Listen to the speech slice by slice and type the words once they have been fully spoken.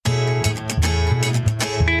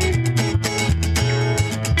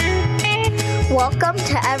Welcome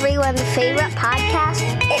to everyone's favorite podcast.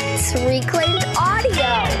 It's Reclaimed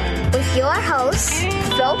Audio with your hosts,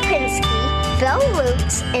 Phil Pinsky, Bill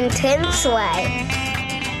Roots, and Tim Sway.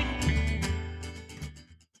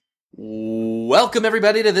 Welcome,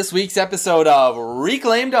 everybody, to this week's episode of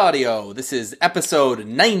Reclaimed Audio. This is episode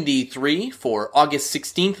 93 for August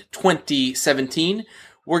 16th, 2017.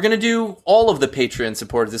 We're going to do all of the Patreon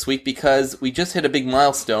supporters this week because we just hit a big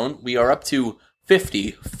milestone. We are up to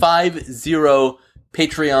 50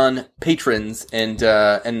 Patreon patrons, and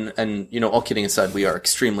you know, all kidding aside, we are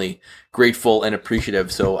extremely grateful and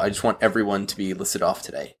appreciative. So I just want everyone to be listed off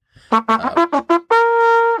today. That's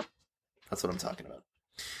what I'm talking about.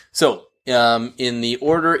 So, in the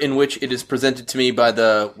order in which it is presented to me by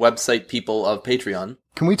the website people of Patreon.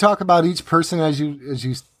 Can we talk about each person as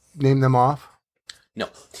you name them off? No.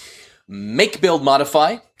 Make, Build,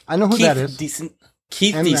 Modify. I know who Keith that is.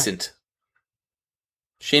 Keith And Decent.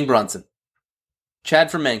 Shane Bronson.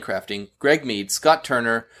 Chad from Mancrafting. Greg Mead. Scott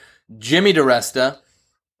Turner. Jimmy DeResta.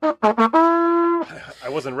 I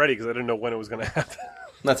wasn't ready because I didn't know when it was going to happen.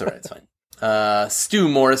 That's all right. It's fine. Stu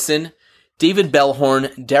Morrison. David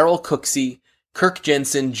Bellhorn. Daryl Cooksey. Kirk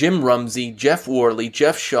Jensen. Jim Rumsey. Jeff Worley.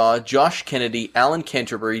 Jeff Shaw. Josh Kennedy. Alan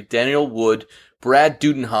Canterbury. Daniel Wood. Brad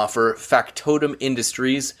Dudenhofer, Factotum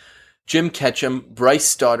Industries, Jim Ketchum, Bryce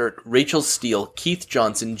Stoddart, Rachel Steele, Keith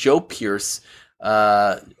Johnson, Joe Pierce,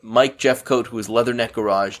 Mike Jeffcoat, who is Leatherneck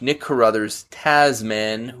Garage, Nick Carruthers,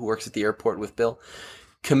 Tasman, who works at the airport with Bill,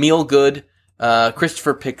 Camille Good,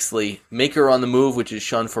 Christopher Pixley, Maker on the Move, which is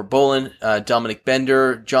Sean Forbolin, Dominic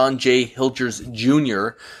Bender, John J. Hilgers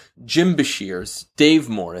Jr., Jim Bashirs, Dave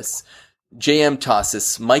Morris, J.M.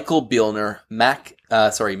 Tossis, Michael Bielner, Matt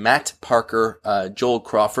Parker, Joel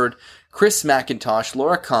Crawford, Chris McIntosh,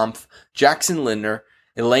 Laura Kampf, Jackson Lindner,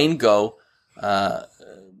 Elaine Go,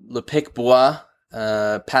 Lepic Bois,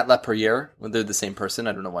 Pat Laperriere. Well, they're the same person.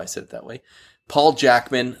 I don't know why I said it that way. Paul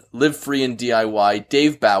Jackman, Live Free and DIY,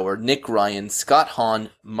 Dave Bauer, Nick Ryan, Scott Hahn,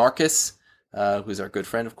 Marcus, who's our good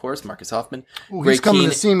friend, of course, Marcus Hoffman. Ooh, he's coming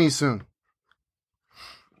to see me soon.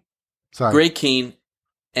 Sorry. Gray Keane,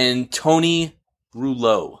 and Tony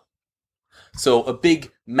Rouleau. So a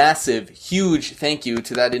big, massive, huge thank you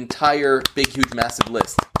to that entire big, huge, massive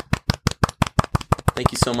list.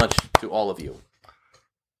 Thank you so much to all of you.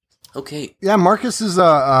 Okay. Yeah, Marcus is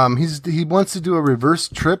he wants to do a reverse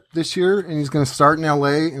trip this year, and he's going to start in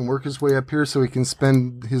LA and work his way up here so he can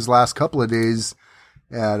spend his last couple of days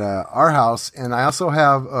at our house. And I also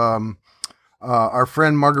have our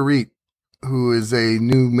friend Marguerite, who is a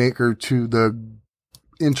new maker to the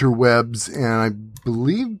interwebs, and I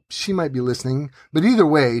believe she might be listening. But either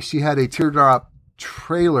way, she had a teardrop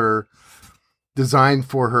trailer designed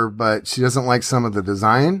for her, but she doesn't like some of the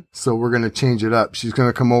design, so we're going to change it up. She's going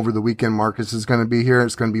to come over the weekend. Marcus is going to be here.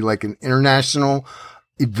 It's going to be like an international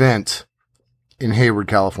event in Hayward,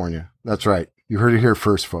 California. That's right. You heard it here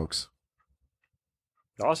first, folks.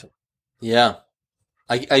 Awesome. Yeah.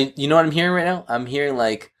 I you know what I'm hearing right now? I'm hearing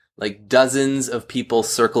like dozens of people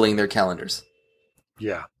circling their calendars.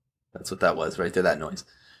 Yeah. That's what that was right there, that noise.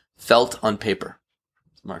 Felt on paper.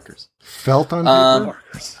 Markers. Felt on paper?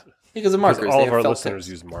 Markers. Because of markers. All they of have our felt listeners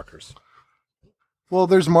tips. use markers. Well,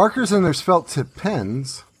 there's markers and there's felt tip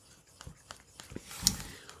pens.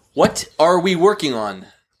 What are we working on?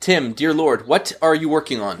 Tim, dear Lord, what are you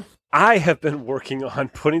working on? I have been working on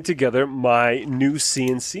putting together my new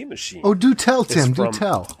CNC machine. Oh, do tell, Tim. Do from-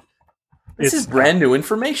 tell. This is brand new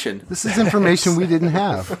information. This is information we didn't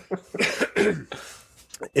have.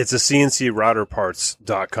 It's a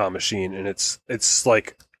CNCrouterparts.com machine, and it's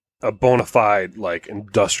like a bona fide like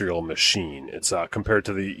industrial machine. It's compared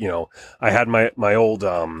to the, I had my old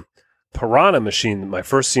Piranha machine, my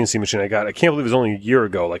first CNC machine I got. I can't believe it was only a year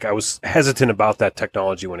ago. Like, I was hesitant about that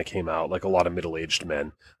technology when it came out, like a lot of middle-aged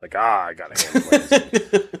men. Like, I got a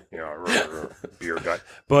hand, beer gut.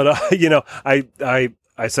 But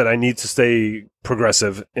I said I need to stay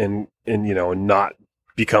progressive and not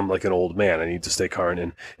become like an old man. I need to stay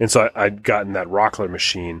current. And so I'd gotten that Rockler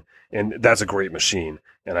machine, and that's a great machine,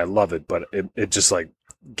 and I love it, but it just like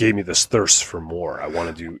gave me this thirst for more. I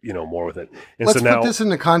want to do, more with it. And Let's so now, put this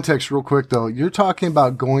into context real quick, though. You're talking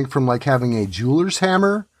about going from like having a jeweler's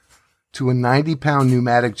hammer to a 90-pound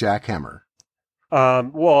pneumatic jackhammer.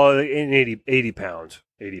 well, in 80 pounds.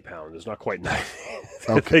 It's not quite 90.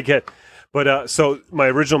 Okay. So my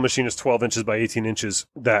original machine is 12 inches by 18 inches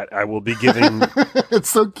that I will be giving. It's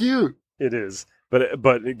so cute. It is.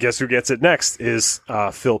 But guess who gets it next is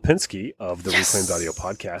Phil Pinsky of the Reclaimed Audio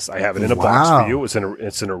podcast. I have it in a box for you. It's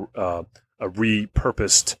in a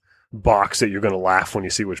repurposed box that you're going to laugh when you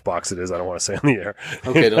see which box it is. I don't want to say on the air.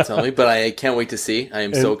 Okay, don't tell me, but I can't wait to see. I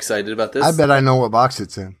am so excited about this. I bet I know what box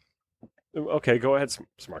it's in. Okay, go ahead,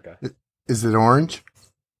 smart guy. Is it orange?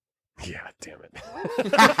 Yeah, damn it.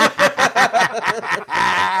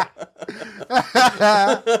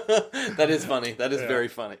 That is funny. That is very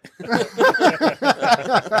funny.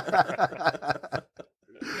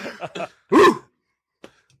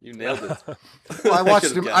 You nailed it. Well, I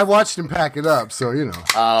watched him pack it up, so you know.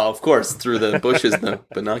 Of course, through the bushes and the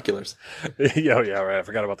binoculars. Yeah, right. I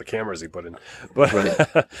forgot about the cameras he put in. But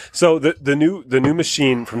Right. So the new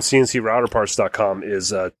machine from CNCRouterParts.com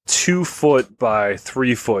is a 2 foot by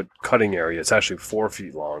 3 foot cutting area. It's actually 4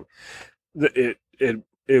 feet long. It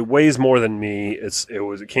weighs more than me.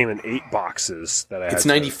 It came in 8 boxes that I had. It's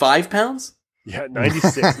 95 pounds? Yeah,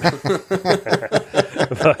 96.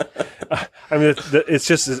 I mean, it's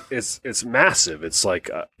just it's massive. It's like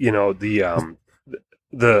when I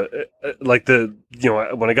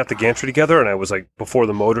got the gantry together and I was like before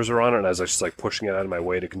the motors were on it and I was just like pushing it out of my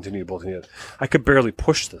way to continue bolting it. I could barely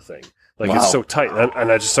push the thing. Like Wow. It's so tight,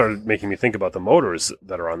 and I just started making me think about the motors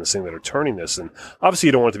that are on this thing that are turning this. And obviously,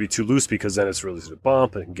 you don't want it to be too loose because then it's really easy to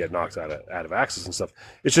bump and can get knocked out of axis and stuff.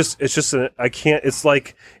 It's just I can't. It's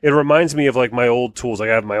like it reminds me of like my old tools. Like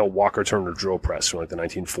I have my old Walker Turner drill press from like the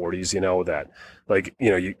 1940s. You know that like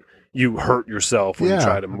you hurt yourself when you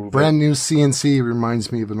try to move brand new CNC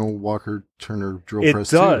reminds me of an old Walker Turner drill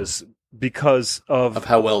press. It does. Because of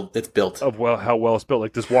how well it's built. How well it's built.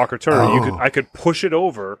 Like this Walker Turner, I could push it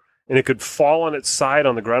over and it could fall on its side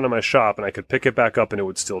on the ground in my shop and I could pick it back up and it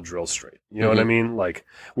would still drill straight. You know what I mean? Like,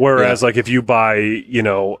 whereas like if you buy,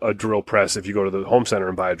 a drill press, if you go to the home center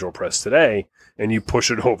and buy a drill press today and you push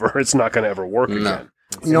it over, it's not going to ever work again.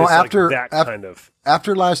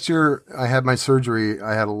 After last year, I had my surgery.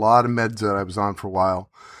 I had a lot of meds that I was on for a while.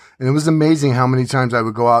 And it was amazing how many times I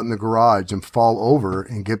would go out in the garage and fall over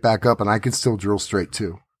and get back up and I could still drill straight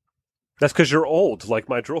too. That's because you're old, like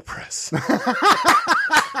my drill press.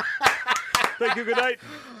 Thank you. Good night.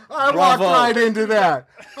 I walked right into that.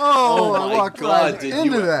 I walked right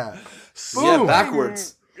into that. Boom. Yeah,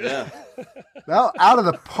 backwards. Yeah. Well, out of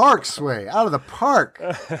the park, Sway. Out of the park.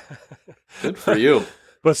 Good for you.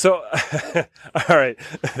 But so, all right,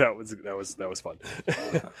 that was fun.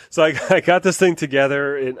 So I got this thing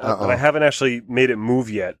together, but I haven't actually made it move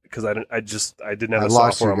yet because I didn't have the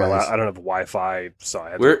software on my laptop. I don't have Wi-Fi, so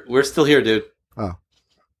I had we're still here, dude. Oh,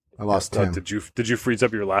 I lost him. Did you freeze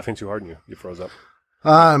up? You were laughing too hard and you froze up.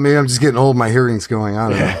 Maybe I'm just getting old. My hearing's going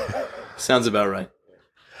on. Sounds about right.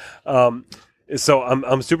 So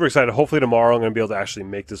I'm super excited. Hopefully tomorrow I'm going to be able to actually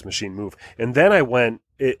make this machine move. And then I went.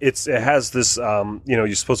 It has this.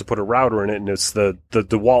 You're supposed to put a router in it, and it's the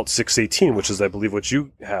DeWalt 618, which is I believe what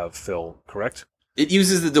you have, Phil. Correct? It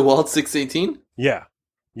uses the DeWalt 618. Yeah.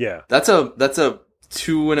 That's a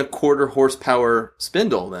 2.25 horsepower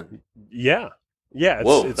spindle. Then. Yeah.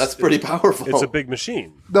 Whoa, that's pretty powerful. It's a big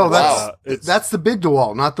machine. No, that's the big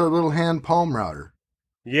DeWalt, not the little hand palm router.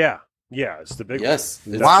 Yeah, it's the big one. Yes,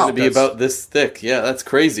 it's going to be about this thick. Yeah, that's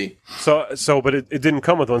crazy. But it didn't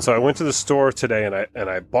come with one. So I went to the store today and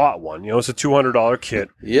I bought one. It's a $200 kit.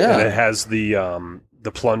 Yeah, and it has the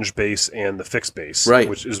plunge base and the fixed base, right,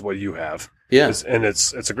 which is what you have. Yeah, and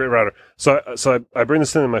it's a great router. So I bring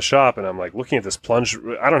this thing in my shop and I'm like looking at this plunge.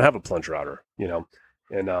 I don't have a plunge router,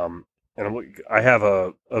 and I have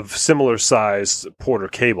a similar size Porter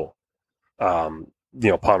cable, palm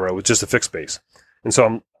router with just a fixed base, and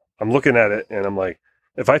so I'm looking at it and I'm like,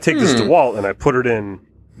 if I take this DeWalt and I put it in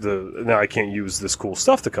now I can't use this cool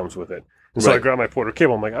stuff that comes with it. And so I grab my Porter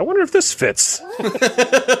cable. I'm like, I wonder if this fits.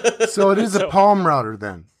 So it is a palm router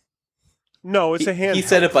then? No, it's a hand. He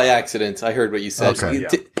said it by accident. I heard what you said. Okay.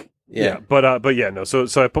 Yeah. But yeah, no. So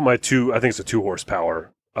I put my I think it's a 2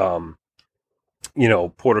 horsepower, Porter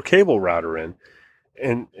cable router in,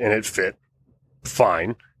 and it fit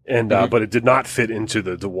fine. And but it did not fit into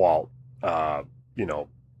the DeWalt,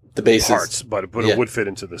 the bases parts, but it would fit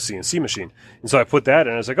into the CNC machine. And so I put that in,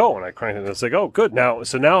 and I was like, and I cranked it, and I was like, good. Now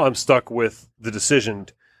I'm stuck with the decision,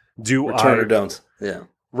 return or don't. Yeah.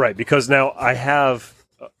 Right, because now I have,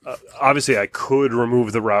 obviously I could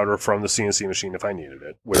remove the router from the CNC machine if I needed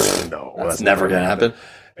it, which that's never going to happen.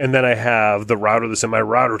 And then I have the router that's in my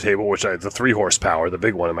router table, which the 3 horsepower, the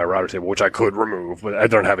big one in my router table, which I could remove, but I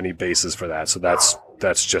don't have any bases for that. So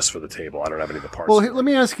that's just for the table. I don't have any of the parts. Well, let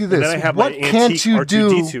me ask you this. What can't you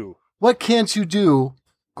do? What can't you do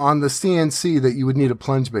on the CNC that you would need a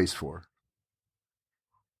plunge base for?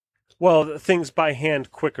 Well, things by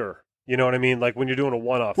hand quicker. You know what I mean? Like when you're doing a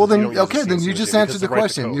one-off. Well, then you just answered the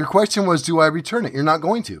question. Your question was, do I return it? You're not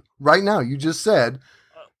going to. Right now, you just said,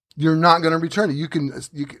 You're not going to return it. You can.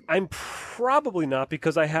 I'm probably not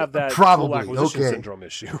because I have that Probably, full acquisition okay. syndrome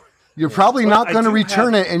issue. You're probably not I going to do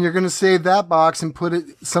return have- it, and you're going to save that box and put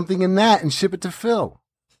something in that and ship it to Phil.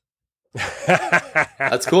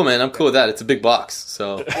 That's cool, man. I'm cool with that. It's a big box,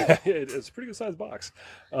 so It's a pretty good sized box.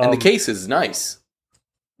 and the case is nice.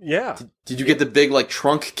 Yeah. Did you get the big like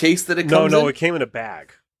trunk case that it comes No, in? it came in a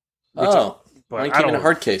bag. Oh, But mine I came in a don't-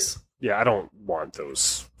 hard case. Yeah, I don't want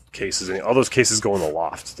those cases. All those cases go in the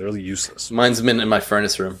loft. They're really useless. Mine's been in my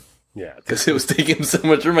furnace room Yeah. because it was taking so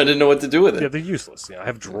much room. I didn't know what to do with it. Yeah, they're useless. Yeah, I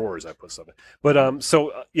have drawers I put stuff in. But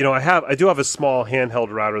I do have a small handheld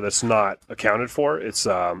router that's not accounted for. It's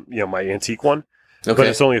my antique one. Okay. But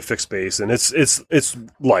it's only a fixed base, and it's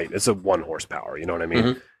light. It's a 1 horsepower. You know what I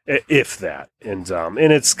mean? If that, and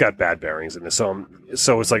it's got bad bearings in it. So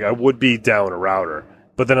it's like I would be down a router,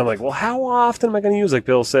 but then I'm like, well, how often am I going to use? Like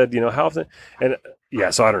Bill said, how often? And yeah,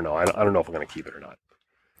 so I don't know. I don't know if I'm going to keep it or not.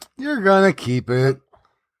 You're going to keep it.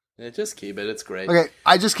 Yeah, just keep it. It's great. Okay,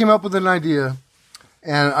 I just came up with an idea,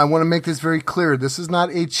 and I want to make this very clear. This is not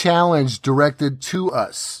a challenge directed to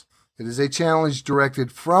us. It is a challenge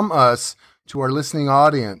directed from us to our listening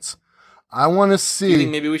audience. I want to Do you see.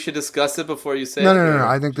 think maybe we should discuss it before you say No, it? no, no, or no.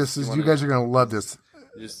 I think this is. You guys are going to love this.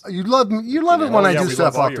 just- You love me. You love it when I Yeah, do we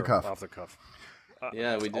stuff love all off the your cuff. Off the cuff.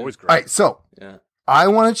 yeah, we do. Always great. All right, so Yeah. I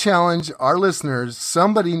want to challenge our listeners.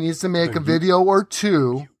 Somebody needs to make a video or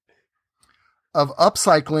two of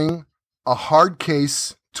upcycling a hard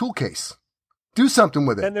case tool case. Do something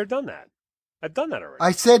with it. And they're done that. I've done that already.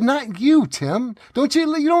 I said not you, Tim. Don't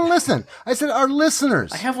you? You don't listen. I said our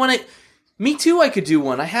listeners. I have one. Me too. I could do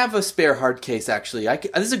one. I have a spare hard case actually.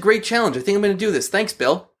 This is a great challenge. I think I'm going to do this. Thanks,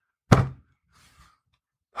 Bill.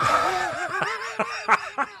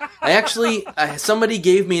 Somebody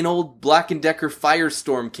gave me an old Black & Decker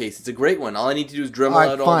Firestorm case. It's a great one. All I need to do is dribble All right,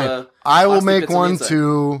 out all fine. the. I will plastic make bits on the one inside.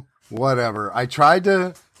 too. Whatever. I tried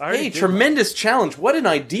to. I already Hey, did tremendous challenge. What an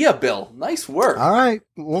idea, Bill. Nice work. All right.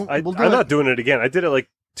 We'll that. do I'm it. not doing it again. I did it like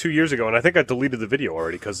 2 years ago, and I think I deleted the video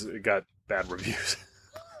already because it got bad reviews.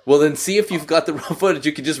 Well, then see if you've got the raw footage.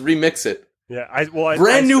 You could just remix it. Yeah,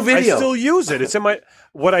 Brand new video. I still use it. It's in my.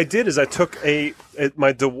 What I did is I took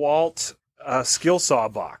my DeWalt skill saw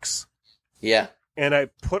box, Yeah. and I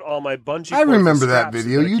put all my bungee. I cords and remember that straps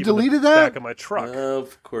video. that I You keep in the deleted that? back of my truck.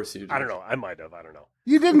 Of course you do. I don't know. I might have. I don't know.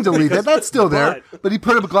 You didn't delete that. That's still there. But- But he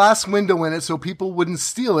put a glass window in it so people wouldn't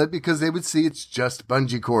steal it because they would see it's just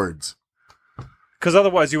bungee cords. Because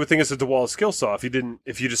otherwise, you would think it's a DeWalt skill saw if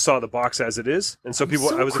you just saw the box as it is, and so people.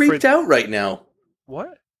 So I was creeped afraid. out right now.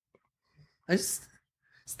 What?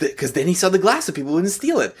 Because then he saw the glass and people wouldn't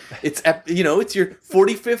steal it. It's it's your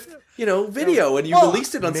 45th video, and you Well,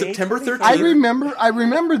 released it on May September 13th. I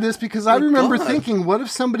remember this because I My remember God. thinking, what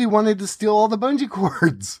if somebody wanted to steal all the bungee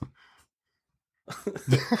cords?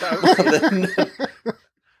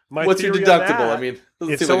 My What's your theory on deductible? that, I mean,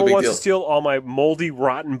 doesn't if seem like a someone big wants deal. to steal all my moldy,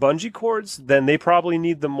 rotten bungee cords, then they probably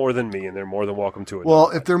need them more than me, and they're more than welcome to it. Well,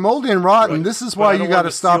 if they're moldy and rotten, Right. this is But why I you don't got want to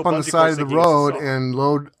to stop steal on the bungee side of cords the against road the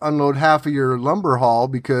and unload half of your lumber haul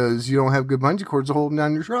because you don't have good bungee cords to hold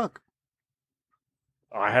down your truck.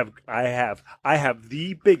 I have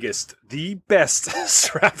the biggest, the best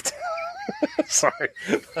strapped. Sorry,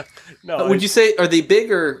 no. Would you say are they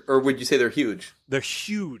big or would you say they're huge? They're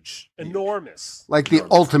huge, enormous. Like the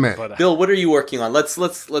ultimate. But, Bill, what are you working on? Let's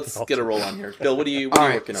get a roll on here. Bill, what are you All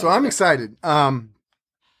right, working on? so I'm excited.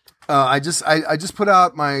 I just put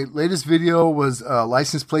out my latest video was a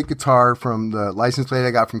license plate guitar from the license plate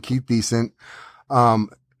I got from Keith Decent.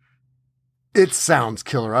 It sounds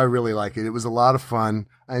killer. I really like it. It was a lot of fun.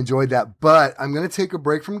 I enjoyed that, but I'm going to take a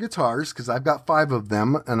break from guitars because I've got 5 of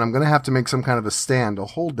them and I'm going to have to make some kind of a stand to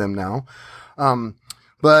hold them now.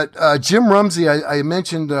 But Jim Rumsey, I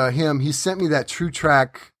mentioned him. He sent me that True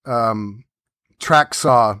Track track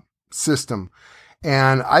saw system.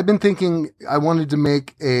 And I've been thinking I wanted to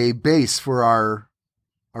make a base for our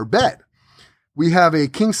bed. We have a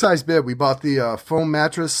king size bed. We bought the foam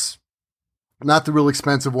mattress, not the real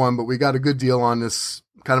expensive one, but we got a good deal on this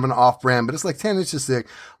kind of an off brand, but it's like 10 inches thick.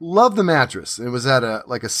 Love the mattress. It was at a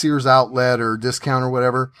Sears outlet or discount or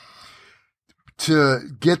whatever. To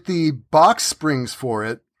get the box springs for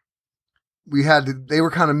it, they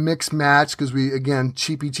were kind of mixed match because we, again,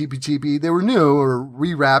 cheapy. They were new or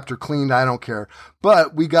rewrapped or cleaned. I don't care.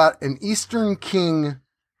 But we got an Eastern King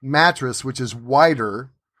mattress, which is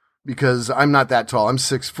wider because I'm not that tall. I'm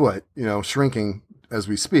 6 foot, shrinking as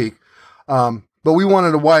we speak. But we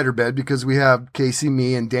wanted a wider bed because we have Casey,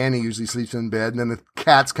 me, and Danny usually sleeps in bed, and then the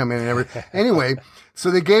cats come in and everything. Anyway, so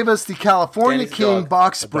they gave us the California Danny's King dog.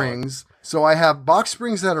 box springs So I have box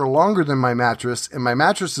springs that are longer than my mattress, and my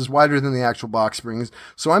mattress is wider than the actual box springs.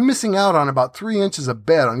 So I'm missing out on about 3 inches of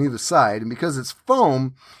bed on either side. And because it's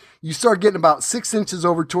foam, you start getting about 6 inches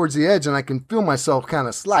over towards the edge, and I can feel myself kind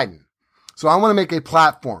of sliding. So I want to make a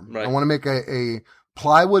platform. Right. I want to make a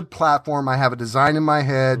plywood platform. I have a design in my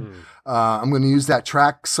head. I'm going to use that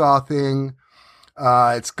track saw thing.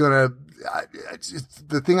 It's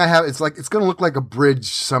the thing I have. It's going to look like a bridge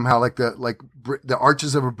somehow, like the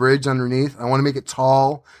arches of a bridge underneath. I want to make it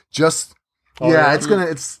tall.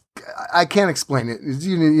 I can't explain it.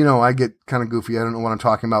 You know, I get kind of goofy. I don't know what I'm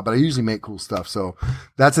talking about, but I usually make cool stuff. So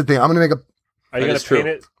that's the thing. I'm going to make a. Are you going to paint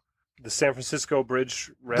it the San Francisco Bridge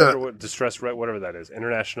red or what, distress red, whatever that is,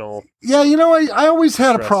 international? Yeah, you know, I always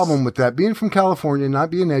had distress. a problem with that. Being from California, not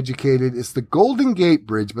being educated, it's the Golden Gate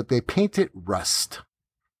Bridge, but they paint it rust.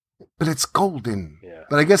 But it's golden. Yeah.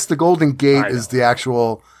 But I guess the Golden Gate is the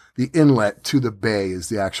inlet to the bay is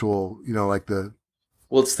the actual, you know, like the.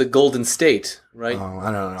 Well, it's the Golden State, right? Oh,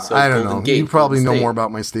 I don't know. So I don't Golden know. Gate, You probably Golden know State. more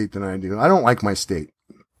about my state than I do. I don't like my state.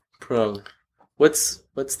 Probably. What's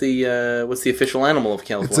the official animal of It's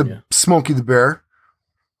California? a Smokey the Bear.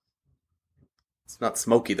 It's not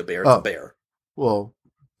Smokey the Bear. It's a bear. Well,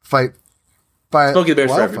 fight. Smokey the Bear's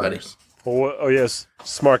for wildfires. everybody. Well, oh yes,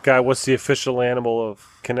 smart guy. What's the official animal of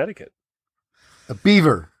Connecticut? A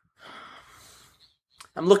beaver.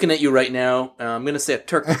 I'm looking at you right now. I'm going to say a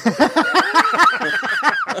turkey.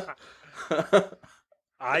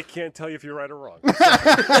 I can't tell you if you're right or wrong.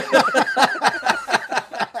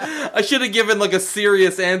 I should have given like a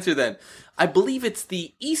serious answer then. I believe it's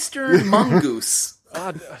the eastern mongoose.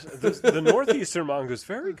 The northeastern mongoose,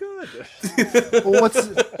 very good. Well,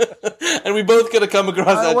 And we both could have come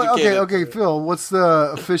across educated. okay, Phil. What's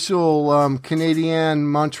the official Canadian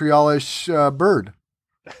Montrealish bird?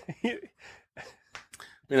 We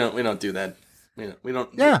don't do that. We don't.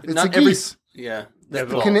 Yeah, it's not a geese. Yeah. Yeah,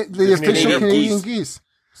 Well, The official Canadian Canadian geese. geese.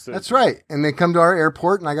 So- That's right. And they come to our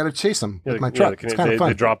airport, and I got to chase them with my truck. It's kind of fun.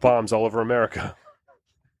 They drop bombs all over America.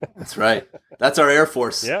 That's right. That's our Air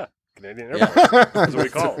Force. Yeah, Canadian Air Yeah. Force. That's what we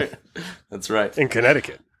call it. That's right. In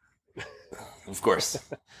Connecticut. Of course.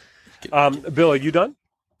 Bill, are you done?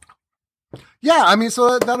 Yeah, I mean,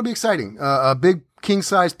 so that'll be exciting. A big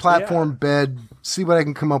king-size platform bed. See what I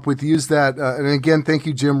can come up with. Use that. And again, thank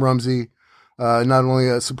you, Jim Rumsey. Not only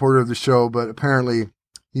a supporter of the show, but apparently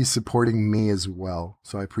he's supporting me as well.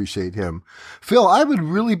 So I appreciate him. Phil, I would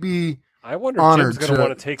really be I wonder honored if Jim's going to to-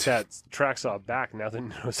 want to take that track saw back now that he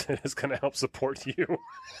knows that it's going to help support you.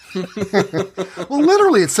 well,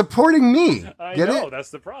 literally, it's supporting me. I Get know, it?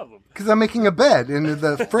 that's the problem. Because I'm making a bed and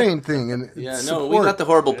the frame thing. And Yeah, it's no, we support. got the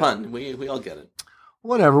horrible pun. We all get it.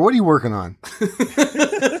 Whatever. What are you working on?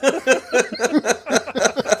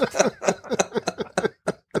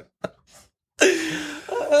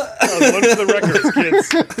 One for the records,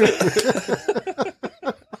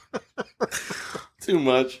 kids. Too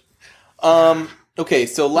much. Okay,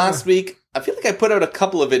 so last week, I feel like I put out a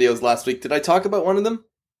couple of videos last week. Did I talk about one of them?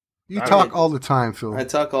 You I talk mean- all the time, Phil. I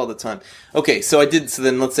talk all the time. Okay, so I did. So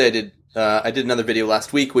then, let's say I did another video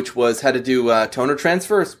last week, which was how to do toner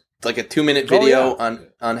transfers. It's like a 2-minute video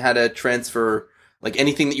on how to transfer like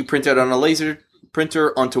anything that you print out on a laser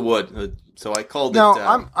printer onto wood. So I called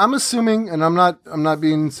Now, it. I'm assuming, and I'm not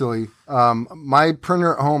being silly. My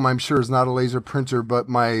printer at home, I'm sure, is not a laser printer, but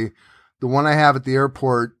the one I have at the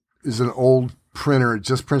airport is an old printer. It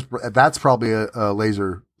just prints. That's probably a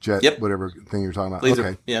laser jet, Yep. whatever thing you're talking about. laser.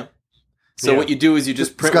 Okay. Yeah. So Yeah. what you do is you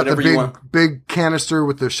just It's print got the whatever you want. big canister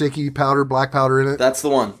with the shaky powder, black powder in it. That's the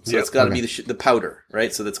one. So Yep. it's got to Okay. be the powder,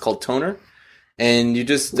 right? So that's called toner. And you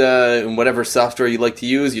just, in whatever software you like to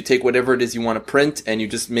use, you take whatever it is you want to print and you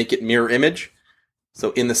just make it mirror image. So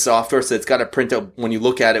in the software, so it's got to print out, when you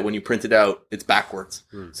look at it, when you print it out, it's backwards.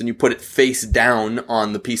 So then you put it face down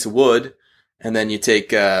on the piece of wood and then you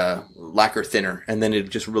take lacquer thinner and then it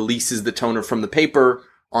just releases the toner from the paper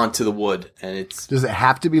onto the wood. And it's, Does it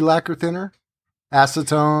have to be lacquer thinner?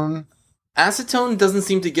 Acetone? acetone doesn't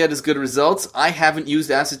seem to get as good results. I haven't used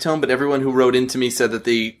acetone, but everyone who wrote into me said that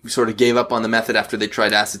they sort of gave up on the method after they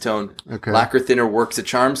tried acetone. Okay. Lacquer thinner works a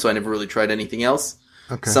charm, so I never really tried anything else.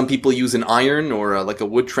 Okay. Some people use an iron or like a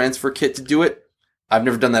wood transfer kit to do it. I've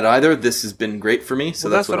never done that either. This has been great for me, so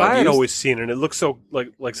Well, that's what I I've had used. always seen, and it looks so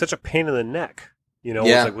like such a pain in the neck. You know,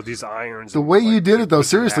 Yeah. it's like with these irons. The and, way like, you did it, though, with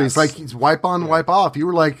seriously, it's gas. like it's wipe on, wipe off. You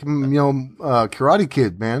were like, Karate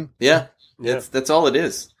Kid, man. Yeah, Yeah. that's all it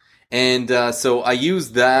is. And so I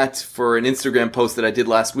used that for an Instagram post that I did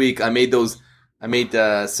last week. I made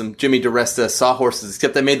some Jimmy DeResta sawhorses,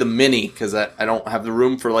 except I made them mini because I don't have the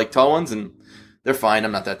room for like tall ones, and they're fine.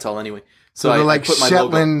 I'm not that tall anyway. So So they're I like put my logo.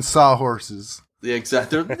 Shetland sawhorses. Yeah,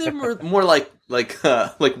 exactly. They're more like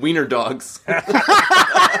wiener dogs.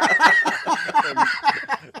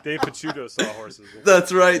 Dave Picciuto sawhorses.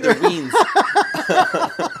 That's right. They're weens.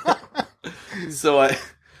 So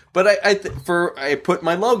I put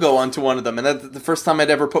my logo onto one of them, and that's the first time I'd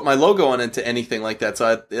ever put my logo on into anything like that.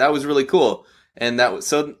 So that was really cool. And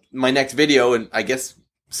so my next video, and I guess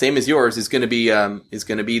same as yours, is going to be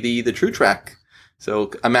the True Track.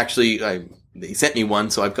 So I'm actually they sent me one,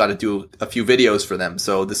 so I've got to do a few videos for them.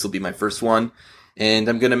 So this will be my first one, and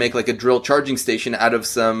I'm going to make like a drill charging station out of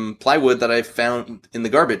some plywood that I found in the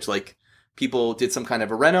garbage. Like people did some kind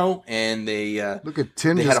of a reno, and they look at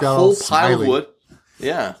Tim. They had had a whole pile smiley. of wood.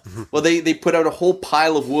 Yeah. Well, they put out a whole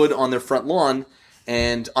pile of wood on their front lawn,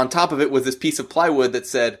 and on top of it was this piece of plywood that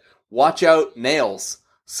said, "Watch out, nails."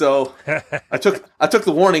 So I took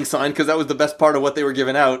the warning sign because that was the best part of what they were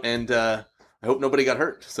giving out, and I hope nobody got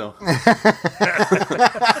hurt. So.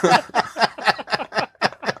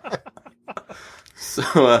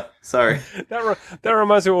 So sorry. That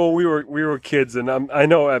reminds me of when we were kids, and I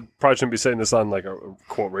know I probably shouldn't be saying this on like a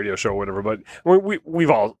quote radio show or whatever, but we've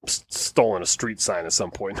all stolen a street sign at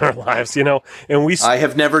some point in our lives, you know. And I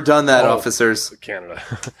have never done that, officers. Canada.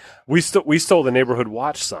 We stole the neighborhood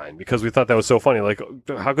watch sign because we thought that was so funny. Like,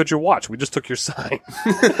 how could you watch? We just took your sign.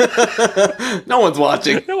 No one's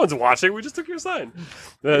watching. No one's watching. We just took your sign.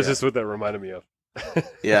 That's just what that reminded me of.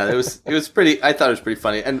 Yeah, it was pretty. I thought it was pretty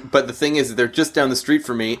funny. But the thing is, they're just down the street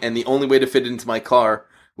from me, and the only way to fit into my car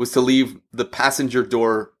was to leave the passenger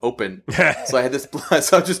door open. So I had this.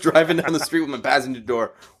 So I was just driving down the street with my passenger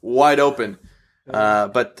door wide open.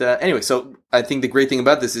 But anyway, so I think the great thing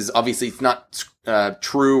about this is obviously it's not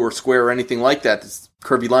true or square or anything like that. It's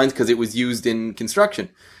curvy lines because it was used in construction,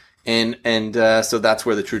 and so that's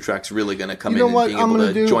where the True Track's really going to come in and being able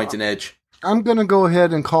to joint an edge. I'm going to go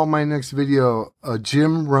ahead and call my next video a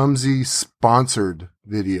Jim Rumsey sponsored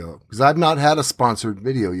video because I've not had a sponsored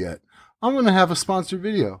video yet. I'm going to have a sponsored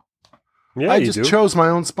video. Yeah, I just chose my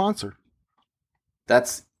own sponsor.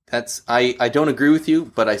 I don't agree with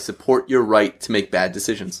you, but I support your right to make bad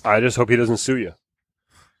decisions. I just hope he doesn't sue you.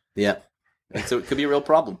 Yeah. And so it could be a real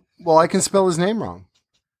problem. Well, I can spell his name wrong.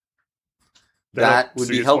 That would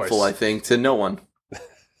be helpful, I think, to no one.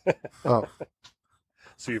 Oh.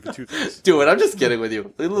 So you have two things. Do it. I'm just kidding with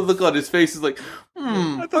you. The look on his face is like,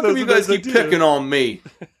 how come you guys keep picking on me?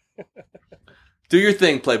 Do your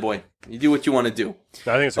thing, Playboy. You do what you want to do.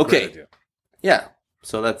 I think it's a great idea. Yeah.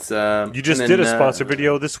 So that's... you just did a sponsor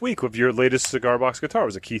video this week with your latest cigar box guitar. It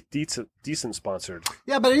was a Keith Decent sponsored.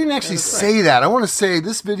 Yeah, but I didn't actually say that. I want to say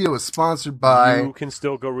this video was sponsored by... You can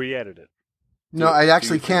still go re-edit it. No, I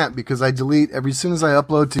actually can't because I delete. As soon as I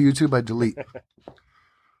upload to YouTube, I delete.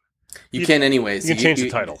 You can anyways. You can change the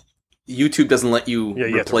title. YouTube doesn't let you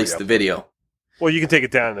replace the video. Well, you can take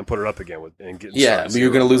it down and then put it up again and get. Yeah, but you're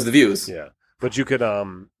going to lose the views. Yeah, but you could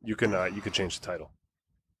change the title.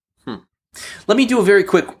 Let me do a very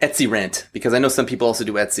quick Etsy rant because I know some people also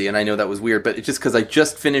do Etsy, and I know that was weird, but it's just because I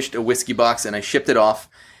just finished a whiskey box and I shipped it off.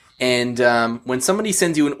 And when somebody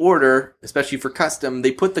sends you an order, especially for custom,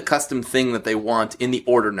 they put the custom thing that they want in the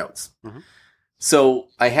order notes. Mm-hmm. So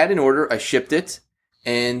I had an order, I shipped it,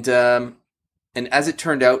 and as it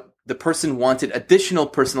turned out, the person wanted additional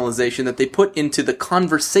personalization that they put into the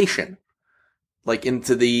conversation, like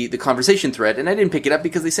into the conversation thread, and I didn't pick it up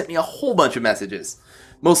because they sent me a whole bunch of messages.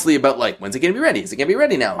 Mostly about, like, when's it going to be ready? Is it going to be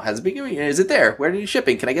ready now? Is it there? Where are you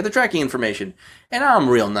shipping? Can I get the tracking information? And I'm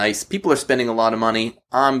real nice. People are spending a lot of money.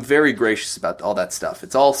 I'm very gracious about all that stuff.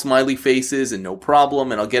 It's all smiley faces and no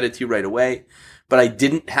problem, and I'll get it to you right away. But I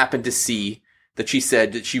didn't happen to see that she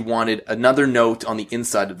said that she wanted another note on the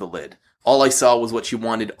inside of the lid. All I saw was what she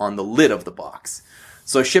wanted on the lid of the box.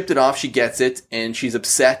 So I shipped it off, she gets it, and she's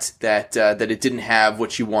upset that it didn't have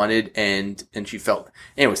what she wanted, and she felt...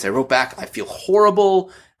 Anyways, I wrote back, I feel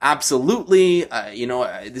horrible, absolutely,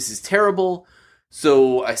 this is terrible.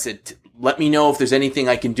 So I said, let me know if there's anything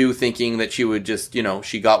I can do, thinking that she would just,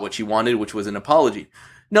 she got what she wanted, which was an apology.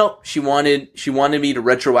 No, she wanted me to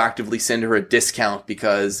retroactively send her a discount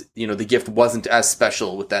because, the gift wasn't as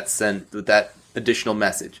special with that additional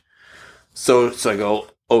message. So I go...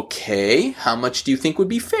 Okay, how much do you think would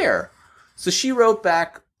be fair? So she wrote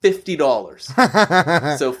back $50.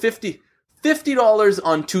 So $50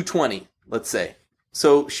 on $220, let's say.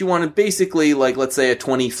 So she wanted basically, like, let's say a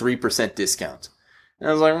 23% discount. And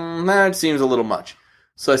I was like, that seems a little much.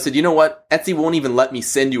 So I said, you know what? Etsy won't even let me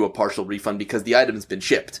send you a partial refund because the item's been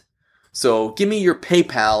shipped. So give me your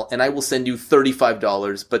PayPal and I will send you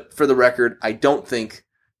 $35. But for the record, I don't think,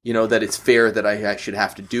 that it's fair that I should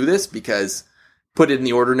have to do this because... Put it in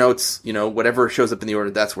the order notes, whatever shows up in the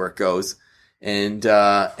order, that's where it goes. And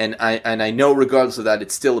I know regardless of that,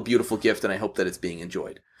 it's still a beautiful gift, and I hope that it's being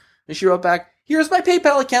enjoyed. And she wrote back, "Here's my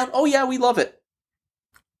PayPal account. Oh yeah, we love it."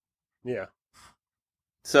 Yeah.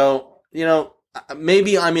 So,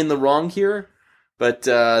 maybe I'm in the wrong here, but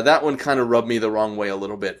that one kind of rubbed me the wrong way a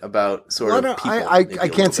little bit about sort of people. I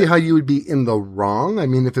can't see how you would be in the wrong. I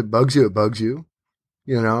mean, if it bugs you, it bugs you,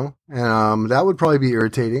 and that would probably be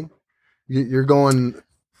irritating. You're doing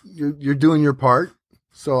your part.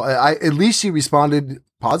 So I at least she responded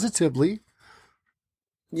positively.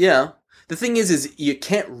 Yeah. The thing is you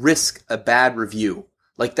can't risk a bad review.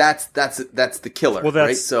 Like that's the killer, Well,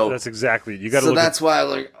 right? So that's exactly. You got to. So that's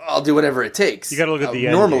why I'll do whatever it takes. You got to look at the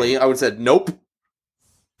end normally game. I would have said nope.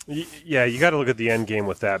 Yeah, you got to look at the end game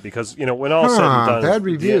with that because when all said and done, bad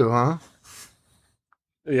review, huh?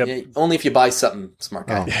 Yep. Yeah, only if you buy something, smart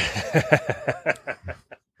guy.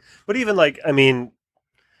 But even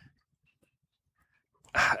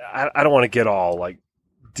I don't want to get all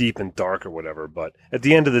deep and dark or whatever, but at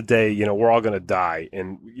the end of the day, we're all going to die,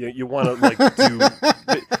 and you want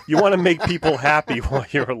to you want to make people happy while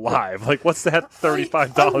you're alive. What's that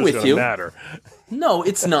 $35 going to matter? No,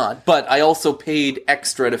 it's not. But I also paid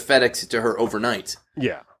extra to FedEx it to her overnight.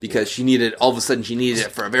 Yeah, because all of a sudden she needed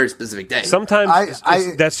it for a very specific day. Sometimes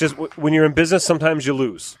that's just when you're in business. Sometimes you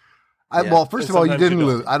lose. Well, first of all, you didn't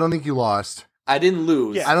lose. I don't think you lost. I didn't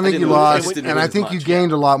lose. Yeah. I don't think you lost, and I think you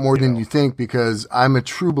gained a lot more than you think because I'm a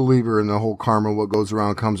true believer in the whole karma, what goes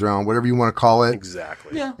around comes around, whatever you want to call it.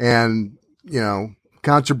 Exactly. Yeah. And,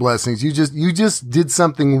 count your blessings. You just did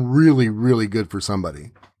something really, really good for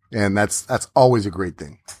somebody. And that's always a great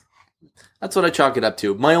thing. That's what I chalk it up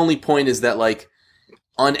to. My only point is that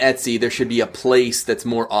on Etsy, there should be a place that's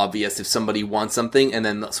more obvious if somebody wants something, and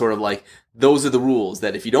then sort of those are the rules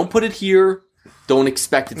that if you don't put it here, don't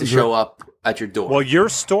expect it to show up at your door. Well, your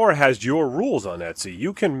store has your rules on Etsy.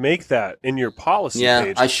 You can make that in your policy page.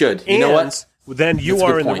 Yeah, I should. You know what? Then you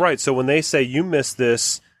are in the right. So when they say you missed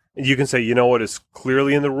this, you can say, you know what, it's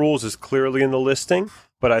clearly in the rules, it's clearly in the listing,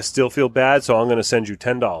 but I still feel bad, so I'm going to send you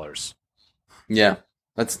 $10. Yeah,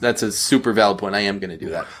 that's a super valid point. I am going to do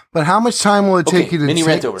that. But how much time will it take you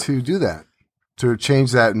to do that? To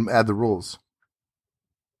change that and add the rules?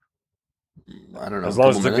 I don't know. As long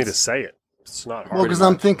as it took me to say it. It's not hard. Well, because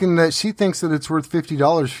I'm thinking that she thinks that it's worth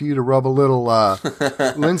 $50 for you to rub a little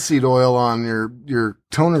linseed oil on your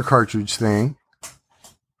toner cartridge thing.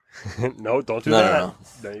 No, don't do that.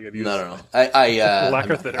 No. I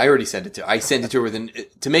already sent it to her. I sent it to her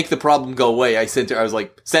to make the problem go away. I was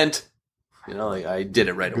like, sent. I did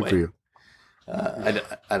it right Good away. For you. I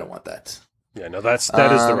don't want that. Yeah, no, that is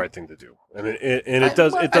the right thing to do. I mean,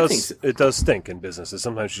 it does stink in businesses.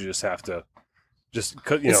 Sometimes you just have to.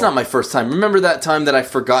 It's not my first time. Remember that time that I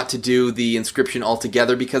forgot to do the inscription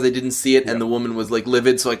altogether because I didn't see it, and the woman was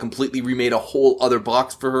livid, so I completely remade a whole other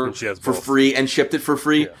box for her for free and shipped it for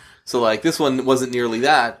free. Yeah. So this one wasn't nearly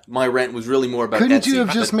that. My rant was really more about Couldn't Etsy, you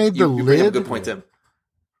have just made the lid? You bring up a good point, Tim.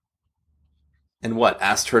 And what?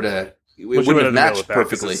 Asked her to... It wouldn't have matched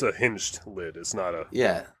perfectly. It's a hinged lid. It's not a...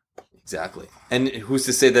 Yeah, exactly. And who's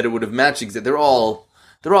to say that it would have matched? They're all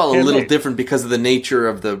a little different because of the nature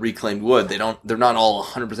of the reclaimed wood. They're not all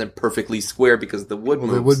 100% perfectly square because the wood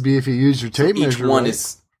moves. It would be if you use your tape measure. Each one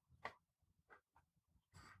is...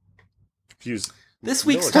 This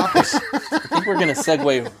week's topic, I think we're going to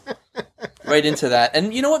segue right into that.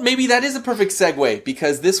 And you know what? Maybe that is a perfect segue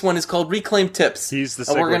because this one is called Reclaimed Tips. He's the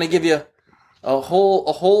and we're going to give you a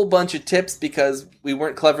whole bunch of tips because we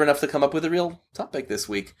weren't clever enough to come up with a real topic this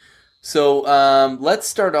week. So let's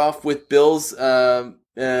start off with Bill's... no,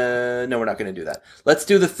 we're not going to do that. Let's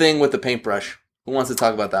do the thing with the paintbrush. Who wants to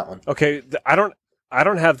talk about that one? Okay, I don't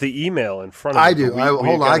have the email in front of me. I do.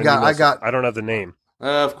 Hold on. I don't have the name.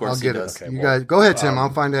 Of course I'll get he does. it. Okay, you guys go ahead, Tim. I'll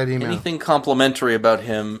find that email. Anything complimentary about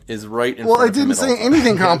him is right in front of him. Well, I didn't say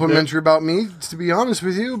anything complimentary about me, to be honest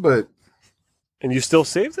with you, but... And you still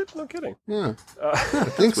saved it? No kidding. Yeah. I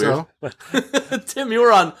think so. Tim, you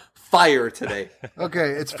were on fire today. Okay,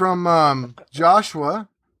 it's from Joshua.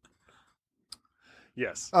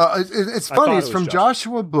 Yes. It's funny. It's from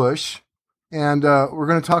Joshua Bush, and we're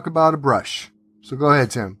going to talk about a brush. So go ahead,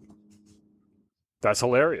 Tim. That's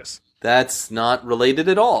hilarious. That's not related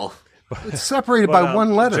at all. It's separated by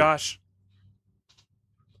one letter. Josh.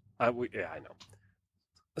 I know.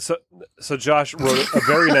 So Josh wrote a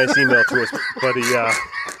very nice email to us, but he.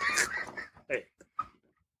 Hey.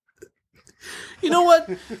 You know what?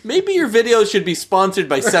 Maybe your videos should be sponsored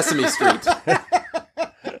by Sesame Street.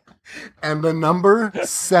 And the number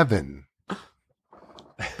 7.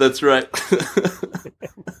 That's right.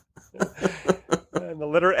 And the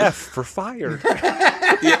letter F for fired.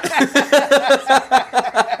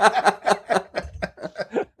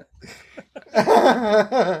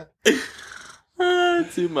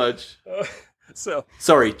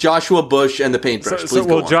 Sorry, Joshua Bush and the paintbrush. Please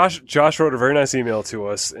go on. Josh wrote a very nice email to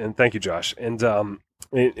us, and thank you, Josh. And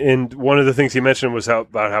one of the things he mentioned was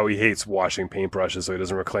about how he hates washing paintbrushes, so he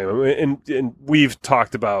doesn't reclaim them. And we've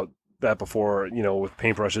talked about that before, with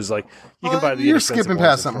paintbrushes. Like you can buy the. You're skipping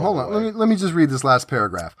past something. Hold on, let me just read this last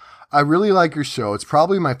paragraph. I really like your show. It's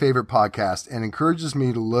probably my favorite podcast and encourages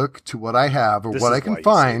me to look to what I have or what I can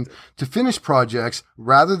find to finish projects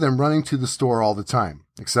rather than running to the store all the time,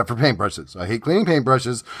 except for paintbrushes. I hate cleaning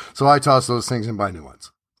paintbrushes, so I toss those things and buy new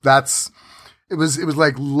ones. It was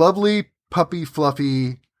like lovely puppy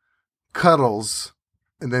fluffy cuddles.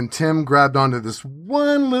 And then Tim grabbed onto this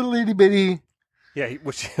one little itty bitty. Yeah,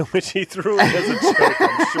 which he threw in as a joke,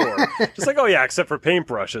 I'm sure. Just like, oh yeah, except for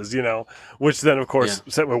paintbrushes, which then of course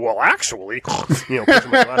said, well, actually, putting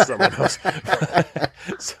my glasses on my nose.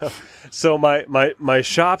 So my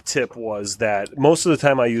shop tip was that most of the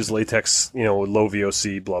time I use latex, low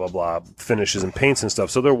VOC, blah blah blah, finishes and paints and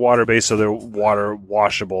stuff. So they're water based, so they're water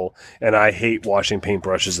washable. And I hate washing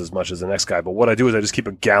paintbrushes as much as the next guy. But what I do is I just keep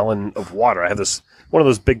a gallon of water. I have one of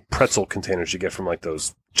those big pretzel containers you get from like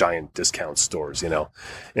those giant discount stores, and I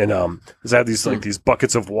have these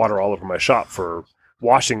buckets of water all over my shop for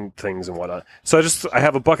washing things and whatnot. So I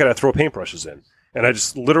have a bucket I throw paintbrushes in, and I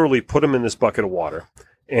just literally put them in this bucket of water.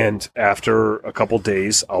 And after a couple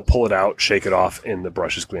days, I'll pull it out, shake it off, and the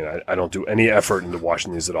brush is clean. I don't do any effort into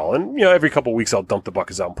washing these at all. And every couple of weeks, I'll dump the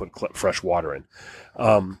buckets out and put fresh water in.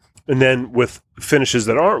 And then with finishes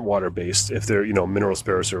that aren't water based, if they're mineral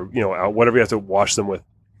spirits or whatever you have to wash them with.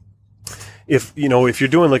 If you're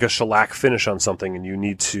doing like a shellac finish on something and you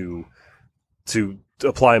need to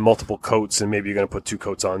apply multiple coats and maybe you're going to put 2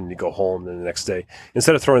 coats on and you go home then the next day,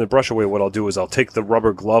 instead of throwing the brush away, what I'll do is I'll take the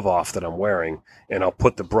rubber glove off that I'm wearing and I'll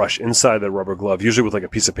put the brush inside the rubber glove, usually with like a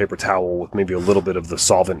piece of paper towel with maybe a little bit of the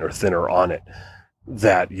solvent or thinner on it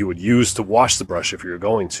that you would use to wash the brush if you're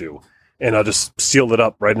going to. And I'll just seal it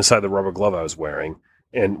up right inside the rubber glove I was wearing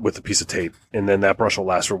and with a piece of tape. And then that brush will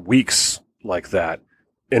last for weeks like that.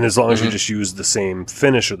 And as long as you just use the same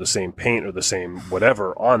finish or the same paint or the same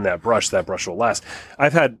whatever on that brush will last.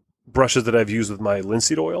 I've had brushes that I've used with my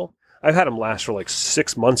linseed oil. I've had them last for like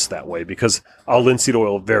 6 months that way because I'll linseed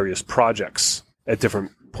oil various projects at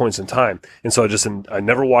different points in time. And so I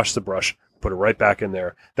never wash the brush, put it right back in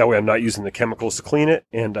there. That way I'm not using the chemicals to clean it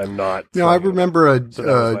and I'm not. I remember a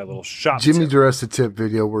little shop Jimmy tip. Duresta tip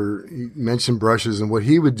video where he mentioned brushes and what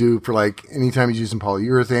he would do for like anytime he's using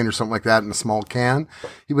polyurethane or something like that in a small can,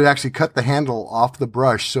 he would actually cut the handle off the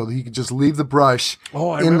brush so that he could just leave the brush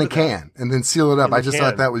in the can and then seal it up. I just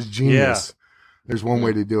thought that was genius. Yeah. There's one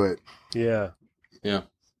way to do it. Yeah. Yeah.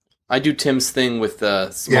 I do Tim's thing with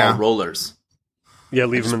small rollers. Yeah,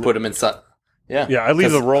 leave them put them inside. Yeah, I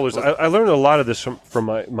leave the rollers. I learned a lot of this from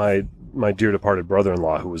my dear departed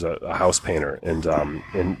brother-in-law, who was a house painter,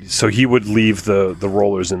 and so he would leave the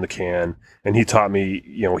rollers in the can, and he taught me,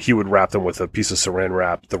 he would wrap them with a piece of Saran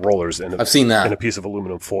wrap, the rollers, and I've seen that, and a piece of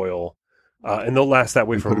aluminum foil, and they'll last that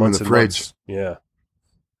way for months and months. Yeah,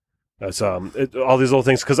 that's all these little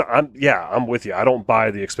things because I'm with you. I don't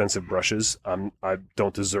buy the expensive brushes. I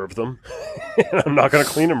don't deserve them, and I'm not going to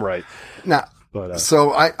clean them right. Now.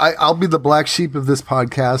 So I'll be the black sheep of this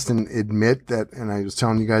podcast and admit that, and I was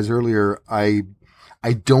telling you guys earlier, I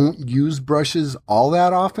don't use brushes all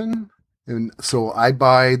that often. And so I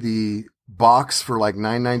buy the box for like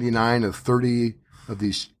 $9.99 of 30 of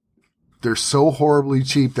these. They're so horribly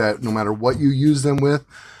cheap that no matter what you use them with,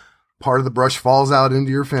 part of the brush falls out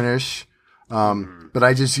into your finish. But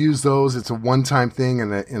I just use those. It's a one-time thing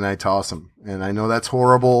and I toss them. And I know that's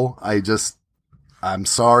horrible. I'm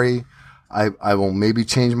sorry. I will maybe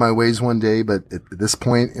change my ways one day, but at this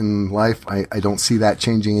point in life, I don't see that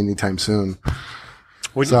changing anytime soon.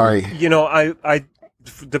 Sorry. I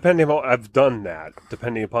depending on I've done that,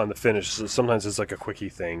 depending upon the finish. So sometimes it's like a quickie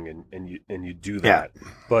thing and you do that. Yeah.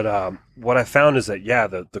 But what I found is that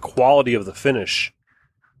the quality of the finish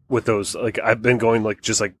with those, like I've been going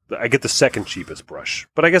I get the second cheapest brush,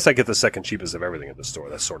 but I guess I get the second cheapest of everything at the store.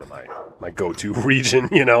 That's sort of my go-to region,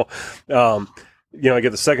 I get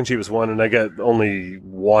the second cheapest one, and I get only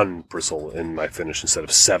 1 bristle in my finish instead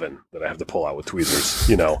of 7 that I have to pull out with tweezers,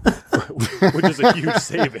 which is a huge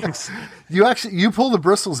savings. You pull the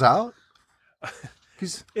bristles out?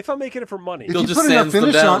 If I'm making it for money. You'll just sand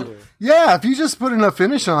them down. If you just put enough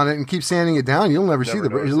finish on it and keep sanding it down, you'll never see the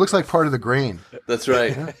brush. It looks like part of the grain. That's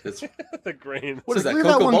right. It's the grain. What is that? Leave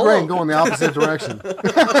that one grain go in the opposite direction.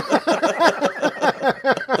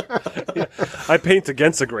 I paint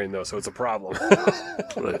against the grain though, so it's a problem.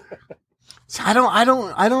 Right. So I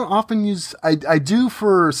don't often use. I do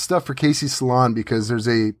for stuff for Casey's Salon because there's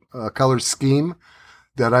a color scheme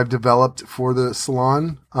that I've developed for the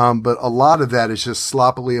salon. But a lot of that is just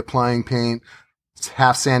sloppily applying paint,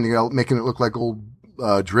 half sanding out, making it look like old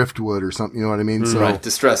driftwood or something. You know what I mean? So, Right,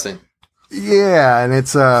 distressing. yeah, and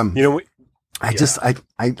it's You know, I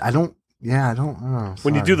don't know.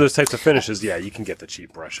 when you do those types of finishes, yeah, you can get the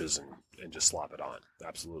cheap brushes and just slop it on.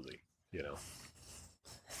 Absolutely. You know.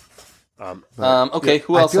 Okay,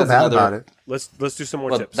 who else I feel has bad another? about it. Let's do some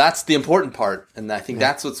more Well, tips. that's the important part, and I think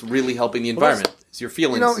that's what's really helping the environment. Is your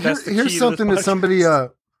feelings. You know, That's the key here's to something this that somebody Yeah.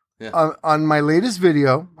 on my latest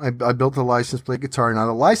video, I built a license plate guitar. Now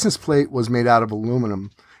the license plate was made out of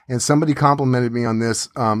aluminum, and somebody complimented me on this.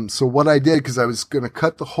 So what I did, because I was going to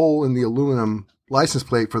cut the hole in the aluminum license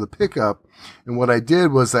plate for the pickup, and what I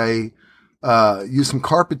did was I used some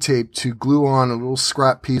carpet tape to glue on a little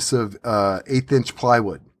scrap piece of 1/8-inch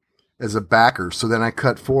plywood as a backer. So then I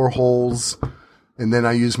cut 4 holes, and then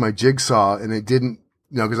I used my jigsaw, and it didn't,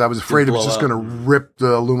 because I was afraid it was blow just out. going to rip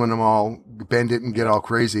the aluminum all, bend it and get all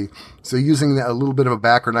crazy. So using a little bit of a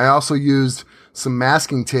backer. And I also used some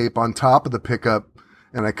masking tape on top of the pickup,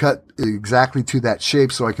 and I cut exactly to that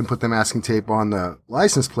shape so I can put the masking tape on the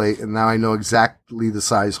license plate. And now I know exactly the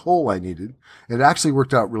size hole I needed. It actually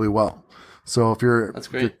worked out really well. So if you're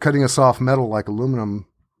cutting a soft metal like aluminum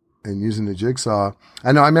and using the jigsaw, I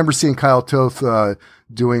remember seeing Kyle Toth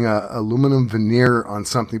doing a aluminum veneer on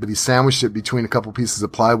something, but he sandwiched it between a couple pieces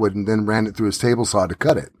of plywood and then ran it through his table saw to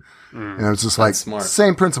cut it. And I was just like, smart.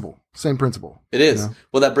 same principle. It is.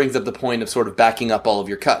 Well, that brings up the point of sort of backing up all of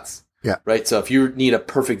your cuts. Yeah. Right? So if you need a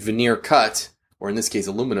perfect veneer cut, or in this case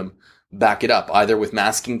aluminum, back it up either with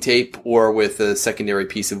masking tape or with a secondary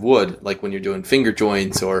piece of wood, like when you're doing finger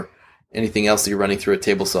joints or anything else that you're running through a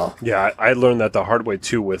table saw. Yeah, I learned that the hard way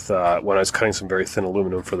too with when I was cutting some very thin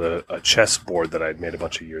aluminum for the chess board that I'd made a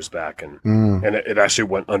bunch of years back, and it actually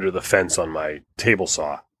went under the fence on my table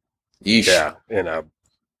saw. Yeesh. Yeah, and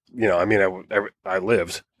I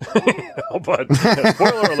lived, but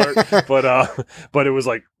spoiler alert. But it was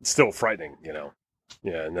like still frightening,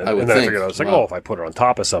 Yeah, and then I figured I was like, if I put it on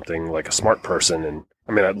top of something like a smart person, and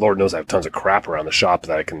Lord knows I have tons of crap around the shop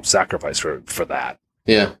that I can sacrifice for that.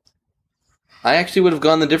 Yeah. I actually would have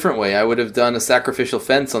gone the different way. I would have done a sacrificial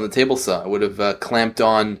fence on the table saw. I would have clamped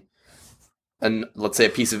on, let's say, a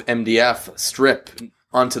piece of MDF strip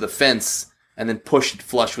onto the fence and then pushed it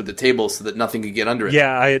flush with the table so that nothing could get under it.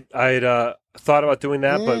 Yeah, I had thought about doing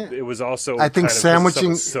that, but it was also I think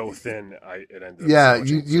sandwiching so thin. It ended. Yeah,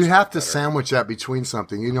 you have to sandwich that between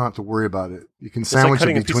something. You don't have to worry about it. You can sandwich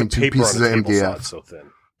it between two pieces of MDF. It's so thin,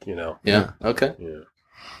 Yeah. Okay. Yeah.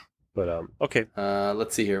 But okay.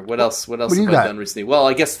 Let's see here. What else? What else What do have you I got? done recently? Well,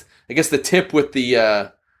 I guess the tip with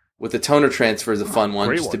the toner transfer is a fun one,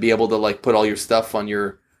 Great just one. to be able to like put all your stuff on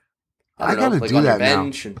your. I gotta like do on that your now.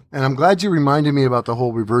 bench. And I'm glad you reminded me about the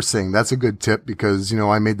whole reverse thing. That's a good tip because,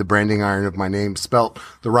 I made the branding iron of my name spelt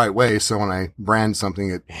the right way. So when I brand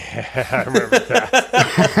something, it. I remember that.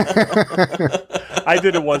 I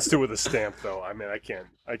did it once too with a stamp, though. I can't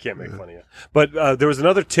make fun of you. But there was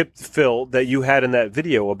another tip, Phil, that you had in that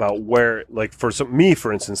video about where, like, for me,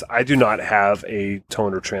 for instance, I do not have a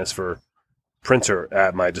toner transfer printer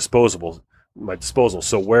at my disposal.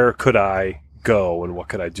 So where could I go and what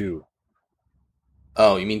could I do?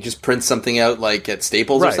 Oh, you mean just print something out like at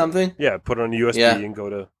Staples or Right. something? Yeah, put it on a USB Yeah. and go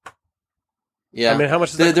to. Yeah. How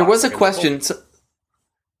much does that There was cost? a question.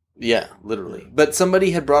 Yeah, literally. But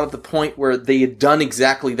somebody had brought up the point where they had done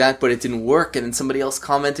exactly that, but it didn't work. And then somebody else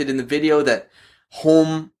commented in the video that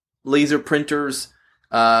home laser printers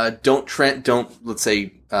don't let's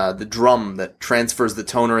say the drum that transfers the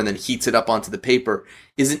toner and then heats it up onto the paper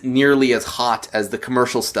isn't nearly as hot as the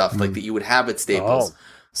commercial stuff like that you would have at Staples. Oh.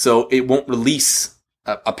 So it won't release.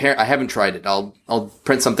 I haven't tried it. I'll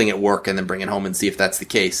print something at work and then bring it home and see if that's the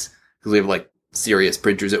case because we have like serious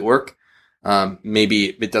printers at work. Maybe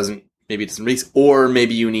it doesn't release, or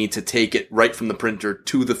maybe you need to take it right from the printer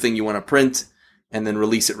to the thing you want to print and then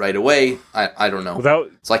release it right away. I don't know.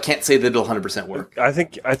 So I can't say that it'll 100% work. I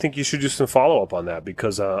think you should do some follow up on that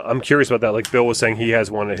because I'm curious about that. Like Bill was saying, he has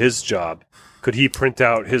one at his job. Could he print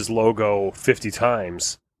out his logo 50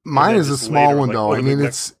 times? Mine is a small later, one, like, though. over I the mean,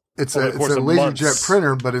 next- it's over a the course of LaserJet months.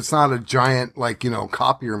 printer, but it's not a giant,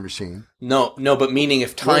 copier machine. No, but meaning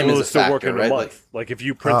if time Will is it a still work factor, in a right? month? Like if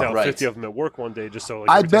you print out right. 50 of them at work one day, just so.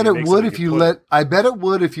 I bet it would if you let. I bet it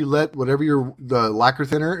would if you let whatever the lacquer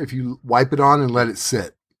thinner, if you wipe it on and let it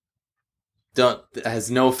sit. It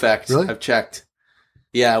has no effect. Really? I've checked.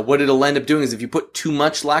 Yeah, what it'll end up doing is if you put too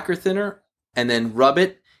much lacquer thinner and then rub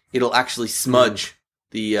it, it'll actually smudge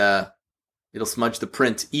it'll smudge the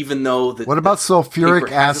print, even though the What about paper sulfuric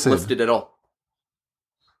hasn't acid? lifted at all.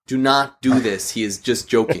 Do not do this. He is just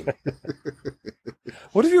joking.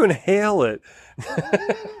 What if you inhale it?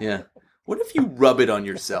 Yeah. What if you rub it on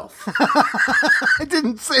yourself? I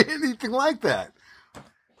didn't say anything like that.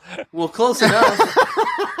 Well, close enough.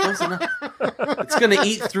 Close enough. It's going to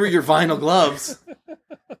eat through your vinyl gloves.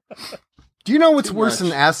 Do you know what's Too worse much.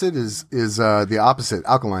 than acid is the opposite,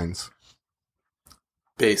 alkalines.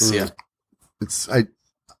 Base, yeah.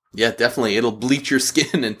 Yeah, definitely. It'll bleach your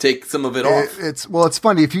skin and take some of it off. It's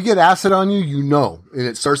funny. If you get acid on you, you know, and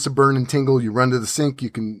it starts to burn and tingle, you run to the sink, you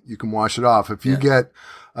can wash it off. If you get,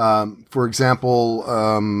 for example,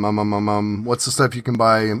 what's the stuff you can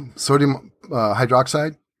buy? Sodium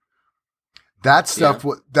hydroxide. That stuff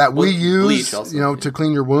we use, also, to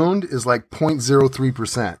clean your wound is like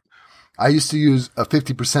 0.03%. I used to use a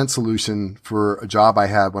 50% solution for a job I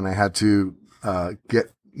had when I had to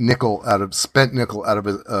get spent nickel out of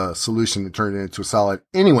a solution and turn it into a solid.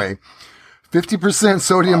 Anyway, 50%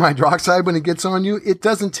 sodium hydroxide, when it gets on you, it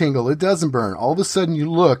doesn't tingle. It doesn't burn. All of a sudden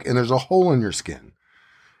you look and there's a hole in your skin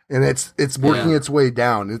and it's working its way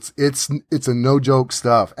down. It's a no joke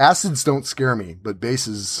stuff. Acids don't scare me, but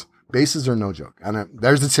bases are no joke.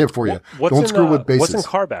 There's the tip for you. Don't screw with bases. What's in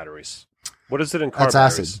car batteries? What is it in car That's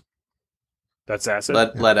batteries? acid. That's acid?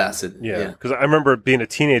 Lead acid. Yeah. Because I remember being a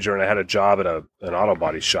teenager and I had a job at an auto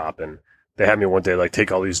body shop, and they had me one day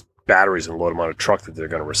take all these batteries and load them on a truck that they're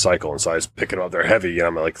going to recycle. And so I was picking them up. They're heavy, and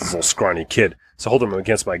I'm like this little scrawny kid. So holding them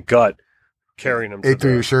against my gut, carrying them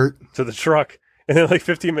through your shirt to the truck. And then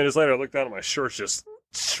 15 minutes later, I looked down and my shirt just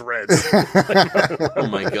shreds. Oh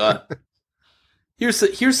my God.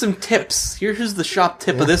 Here's some tips. Here's the shop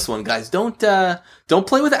tip of this one, guys. Don't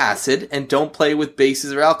play with acid and don't play with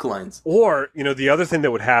bases or alkalines. Or, the other thing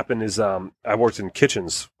that would happen is I worked in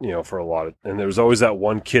kitchens, for a lot of, and there was always that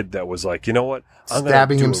one kid that was like, you know what? I'm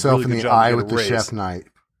stabbing do a himself really in good the job eye to with get a the raise. chef knife.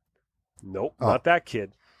 Nope, not that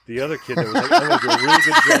kid. The other kid that was like, I'm going to do a really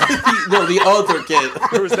good job. No, the other kid.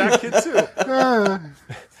 There was that kid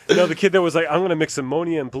too. No, the kid that was like, I'm going to mix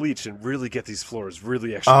ammonia and bleach and really get these floors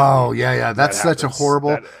really extra. Oh, yeah. That's such happens. a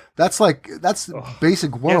horrible. That's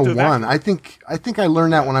basic 101. I think I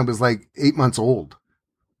learned that when I was like 8 months old.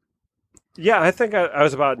 Yeah, I think I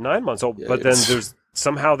was about 9 months old. But then there's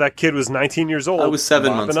somehow that kid was 19 years old. I was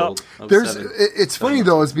 7 months up. old. It's funny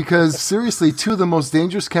though, is because seriously, two of the most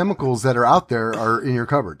dangerous chemicals that are out there are in your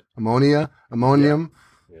cupboard: ammonia, and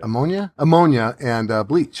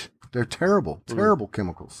bleach. They're terrible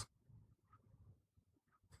chemicals.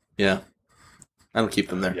 Yeah. I don't keep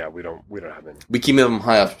them there. Yeah, we don't have any. We keep them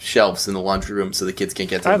high off shelves in the laundry room so the kids can't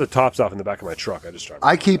get to I have them. the tops off in the back of my truck. I just try.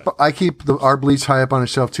 I keep our bleach high up on a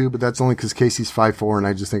shelf too, but that's only because Casey's 5'4", and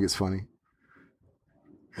I just think it's funny.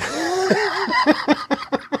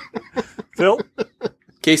 Phil?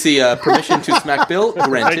 Casey, permission to smack Bill?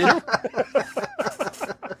 Granted.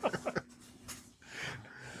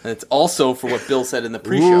 It's also for what Bill said in the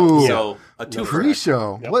pre-show. Ooh. So a two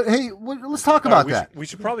Pre-show. Yep. Let's talk about that. We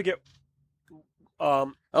should probably get.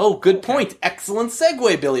 Oh, good point. Excellent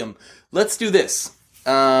segue, Billiam. Let's do this.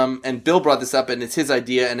 And Bill brought this up, and it's his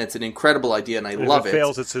idea, and it's an incredible idea, and I love If it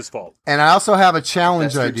fails, it's his fault. And I also have a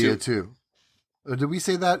challenge That's true, idea too. Did we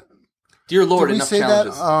say that? Dear Lord, Did we enough say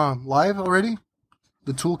challenges. that live already?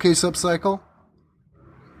 The tool case upcycle?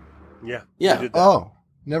 Yeah. Yeah. we did that. Oh,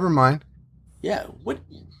 never mind. Yeah. What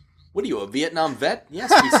are you, a Vietnam vet? Yes,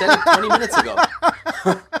 we said it 20 minutes ago.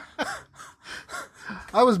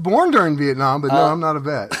 I was born during Vietnam, but no, I'm not a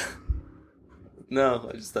vet. No,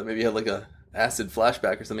 I just thought maybe you had like a acid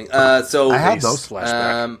flashback or something. So I have Base those.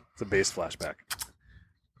 flashback. It's a base flashback.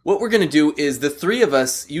 What we're going to do is the three of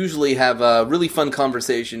us usually have a really fun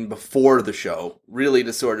conversation before the show, really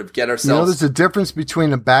to sort of get ourselves... there's a difference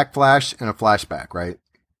between a backflash and a flashback, right?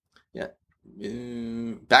 Yeah.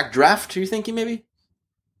 Backdraft, are you thinking maybe?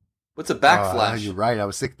 What's a backflash? You're right. I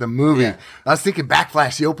was thinking the movie. Yeah. I was thinking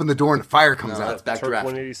backflash. You open the door and the fire comes No, out. that's Turk backdraft.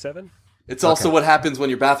 187? It's also what happens when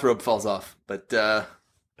your bathrobe falls off. But I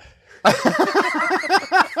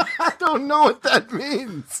don't know what that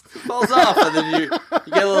means. it falls off, and then you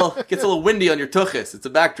get gets a little windy on your tuchus. It's a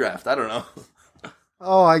backdraft. I don't know.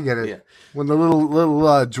 Oh, I get it. Yeah. When the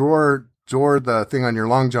little drawer, the thing on your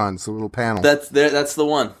long johns, the little panel. That's the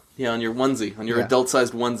one. Yeah, on your onesie, on your Yeah.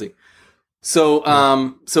 adult-sized onesie. So,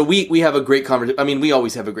 so we have a great conversation. I mean, we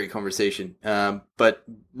always have a great conversation. But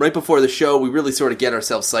right before the show, we really sort of get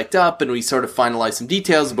ourselves psyched up and we sort of finalize some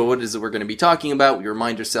details about what it is that we're going to be talking about. We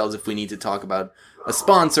remind ourselves if we need to talk about a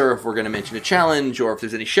sponsor, if we're going to mention a challenge, or if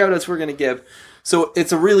there's any shout outs we're going to give. So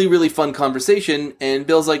it's a really, really fun conversation. And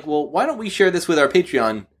Bill's like, well, why don't we share this with our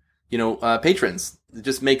Patreon, patrons? It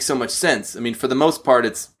just makes so much sense. I mean, for the most part,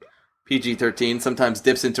 it's PG-13, sometimes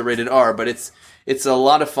dips into rated R, but it's a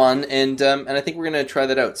lot of fun, and I think we're going to try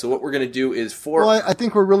that out. So what we're going to do is Well, I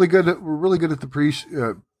think we're really good at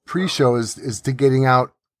the pre-show is to getting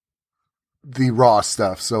out the raw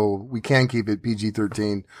stuff, so we can keep it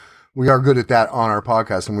PG-13. We are good at that on our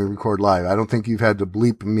podcast when we record live. I don't think you've had to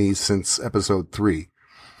bleep me since episode 3.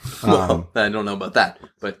 Well, I don't know about that,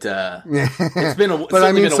 but it's been a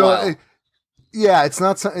while. Yeah, it's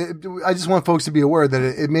not. I just want folks to be aware that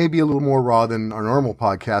it may be a little more raw than our normal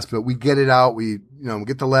podcast, but we get it out. We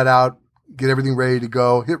get the let out, get everything ready to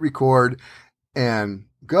go, hit record, and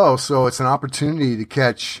go. So it's an opportunity to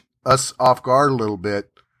catch us off guard a little bit.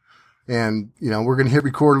 And, we're going to hit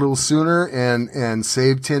record a little sooner and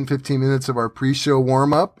save 10, 15 minutes of our pre-show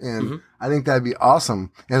warm up. And I think that'd be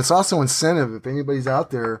awesome. And it's also incentive. If anybody's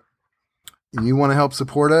out there and you want to help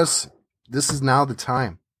support us, this is now the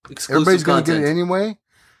time. Everybody's going to get it anyway.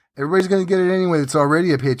 Everybody's going to get it anyway. That's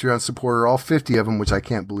already a Patreon supporter, all 50 of them, which I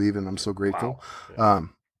can't believe, and I'm so grateful. Wow.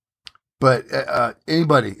 But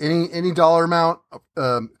anybody, any dollar amount,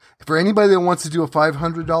 for anybody that wants to do a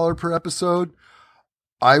 $500 per episode,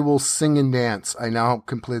 I will sing and dance. I now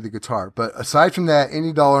can play the guitar. But aside from that,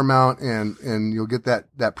 any dollar amount, and you'll get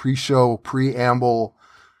that pre-show, preamble,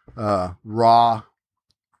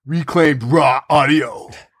 reclaimed raw audio.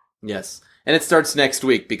 Yes. And it starts next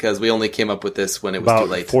week because we only came up with this when it was about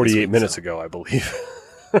too late. 48 minutes ago, I believe.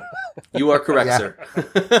 You are correct, sir.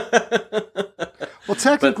 Well,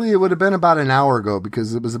 technically, it would have been about an hour ago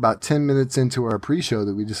because it was about 10 minutes into our pre-show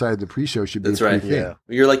that we decided the pre-show should be That's right. Yeah.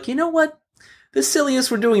 You're like, you know what? This silliness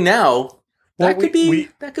we're doing now, that could be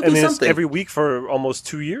something. It's every week for almost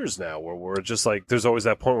 2 years now where we're just like, there's always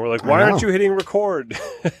that point where we're like, why aren't you hitting record?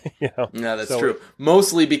 Yeah, that's true.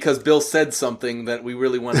 Mostly because Bill said something that we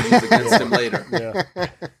really want to use against him later. Yeah.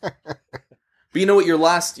 But you know what? Your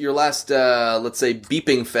last, let's say,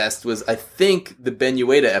 beeping fest was, I think, the Ben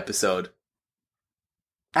Ueda episode.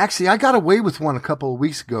 Actually, I got away with one a couple of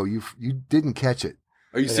weeks ago. You didn't catch it.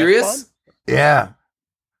 Are you serious? Yeah.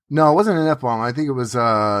 No, it wasn't an F-bomb. I think it was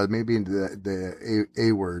maybe the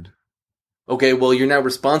A word. Okay, well, you're now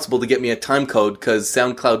responsible to get me a time code because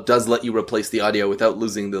SoundCloud does let you replace the audio without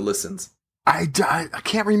losing the listens. I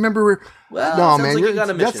can't remember. Well, no, man, like you got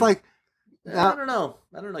a mission. That's like... I don't know.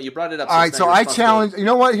 You brought it up. All right, so I challenge... You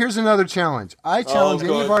know what? Here's another challenge. I challenge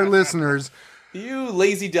any of our listeners... You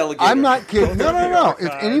lazy delegator. I'm not kidding. No. If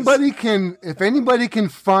anybody can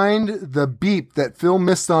find the beep that Phil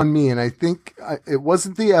missed on me, and I think it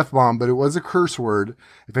wasn't the F-bomb, but it was a curse word.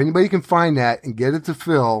 If anybody can find that and get it to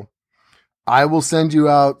Phil, I will send you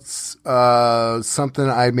out something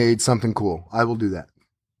I made, something cool. I will do that.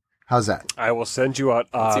 How's that? I will send you out.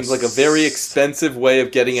 Seems like a very expensive way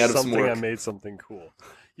of getting out of some work. I made something cool.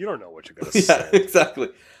 You don't know what you're going to say. Yeah, exactly.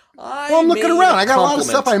 I'm looking around. I got a lot of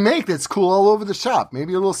stuff I make that's cool all over the shop.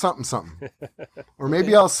 Maybe a little something. Or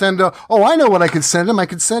maybe I'll send I know what I could send him. I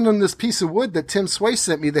could send him this piece of wood that Tim Sway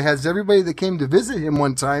sent me that has everybody that came to visit him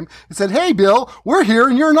one time and said, "Hey, Bill, we're here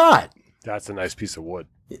and you're not." That's a nice piece of wood.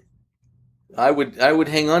 I would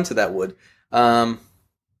hang on to that wood.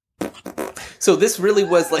 So this really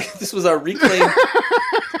was this was our Reclaim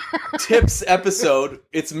tips episode.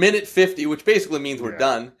 It's minute 50, which basically means we're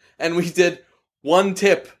done. And we did one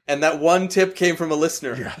tip, and that one tip came from a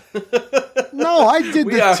listener. Yeah. No, I did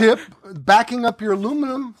the tip, backing up your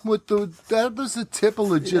aluminum with that was a tip, a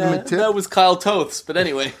legitimate tip. That was Kyle Toths, but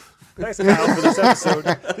anyway. Thanks, Kyle, for this episode.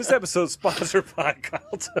 This episode's sponsored by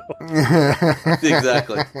Kyle Toths.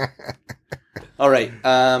 Exactly. All right,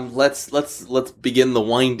 let's begin the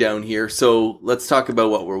wind down here. So let's talk about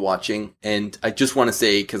what we're watching, and I just want to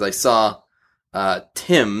say, because I saw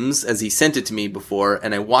Tim's as he sent it to me before,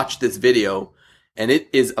 and I watched this video. And it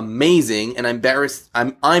is amazing, and I'm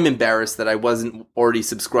embarrassed that I wasn't already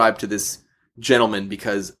subscribed to this gentleman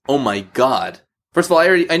because, oh my god. First of all,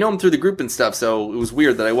 I know him through the group and stuff, so it was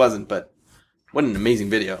weird that I wasn't, but what an amazing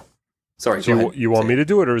video. Sorry, so you want me to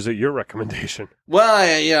do it, or is it your recommendation? Well,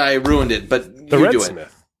 I ruined it, but the you Red do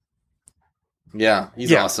Smith. it. Yeah,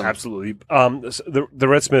 he's awesome. Absolutely. The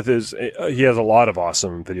Red Smith he has a lot of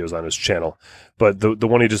awesome videos on his channel, but the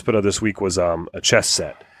one he just put out this week was a chess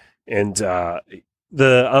set. And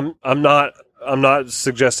I'm not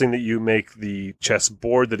suggesting that you make the chess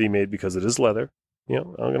board that he made because it is leather. You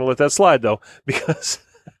know, I'm going to let that slide though because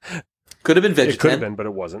could have been vegetarian. It could have been, but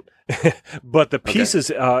it wasn't. But the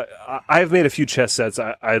pieces, I've made a few chess sets.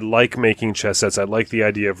 I like making chess sets. I like the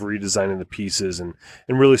idea of redesigning the pieces and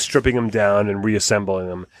really stripping them down and reassembling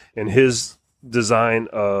them. And his design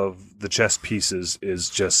of the chess pieces is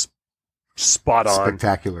just spot on,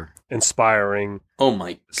 spectacular, inspiring. Oh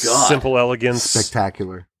my god! Simple elegance,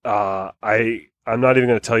 spectacular. I I'm not even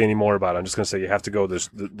going to tell you any more about it. I'm just going to say you have to go. There's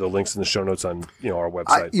the links in the show notes on our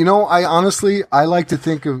website. I honestly like to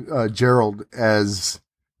think of Gerald as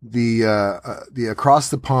the across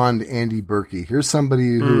the pond Andy Berkey. Here's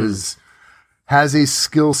somebody who has a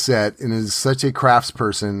skill set and is such a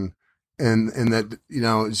craftsperson, and that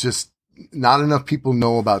it's just not enough people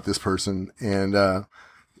know about this person, and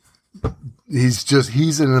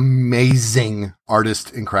he's an amazing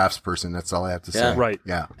artist and craftsperson. That's all I have to say. Right.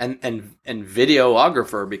 Yeah. And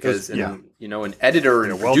videographer, because an editor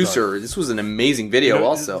and producer. Done. This was an amazing video.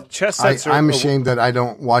 Also, chess sets I'm ashamed that I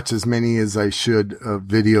don't watch as many as I should of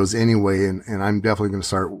videos anyway, and I'm definitely going to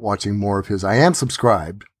start watching more of his. I am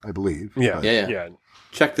subscribed, I believe. Yeah.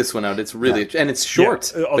 Check this one out. It's really and it's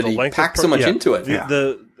short, but he packed so much into it.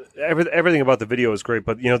 Everything about the video is great,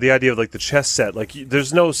 but the idea of like the chess set, like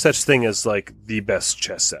there's no such thing as like the best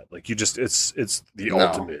chess set. Like it's the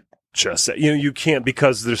ultimate chess set. You can't,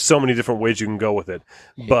 because there's so many different ways you can go with it.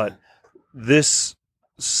 Yeah. But this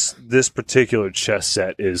particular chess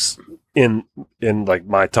set is in like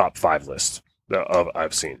my top 5 list of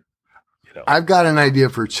I've seen. I've got an idea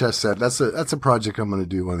for a chess set. That's a project I'm going to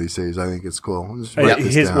do one of these days. I think it's cool.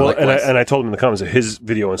 And I told him in the comments that his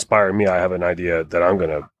video inspired me. I have an idea that I'm going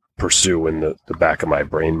to pursue in the back of my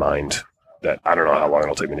brain mind that I don't know how long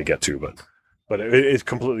it'll take me to get to, but it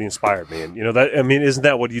completely inspired me. And isn't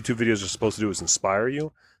that what YouTube videos are supposed to do, is inspire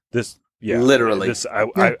you? Literally.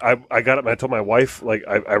 I got up and I told my wife, like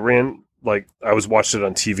I ran, like I was watching it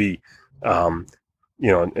on TV, and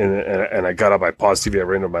I got up, I paused TV, I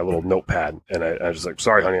ran to my little notepad, and I was like,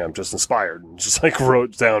 sorry, honey, I'm just inspired, and just like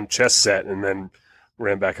wrote down chess set and then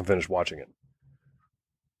ran back and finished watching it.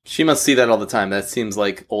 She must see that all the time. That seems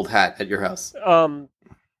like old hat at your house.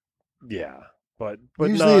 Yeah, but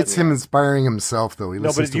usually it's him inspiring himself, though. He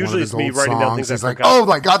listens to one of his old writing down songs. things. He's like, "Oh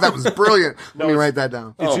my god, that was brilliant." Let me write that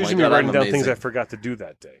down. It's usually me writing down things I forgot to do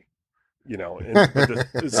that day.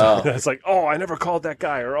 It's like, oh, I never called that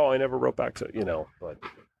guy, or oh, I never wrote back to But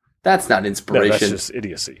that's not inspiration. No, that's just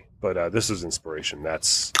idiocy. But this is inspiration.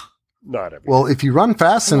 That's not everything. Well, if you run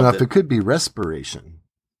fast enough, it could be respiration.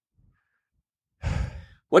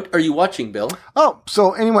 What are you watching, Bill? Oh,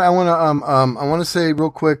 so anyway, I want to say real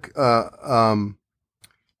quick, the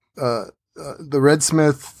Red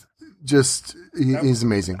Smith, he's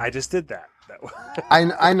amazing. I just did that.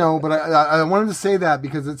 I know, but I wanted to say that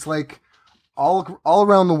because it's like all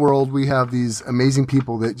around the world we have these amazing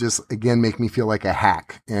people that just again make me feel like a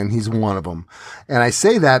hack, and he's one of them. And I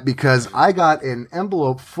say that because I got an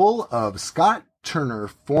envelope full of Scott Turner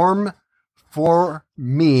Form for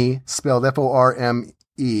Me, spelled FORME.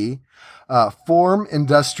 Form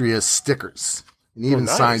Industrious stickers, and he even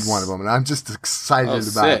signed one of them, and I'm just excited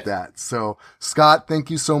about that. So Scott,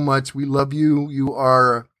 thank you so much. We love you. You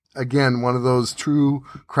are again one of those true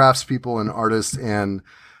craftspeople and artists, and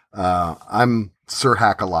I'm Sir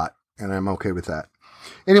Hack a lot, and I'm okay with that.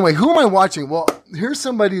 Anyway, who am I watching? Well, here's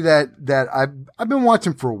somebody that I've been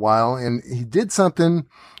watching for a while, and he did something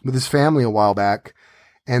with his family a while back,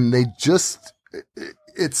 and they just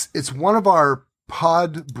it's one of our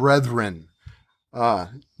pod brethren,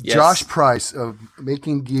 Josh Price of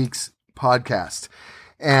Making Geeks podcast.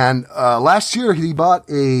 And last year he bought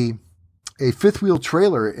a fifth wheel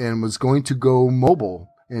trailer and was going to go mobile,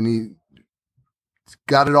 and he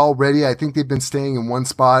got it all ready. I think they've been staying in one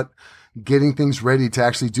spot, getting things ready to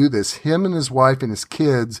actually do this. Him and his wife and his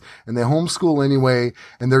kids, and they homeschool anyway,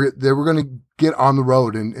 and they were going to get on the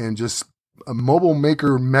road and just a mobile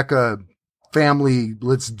maker mecca family,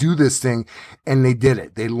 let's do this thing. And they did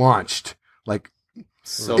it. They launched.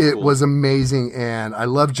 It was amazing. And I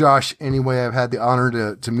love Josh anyway. I've had the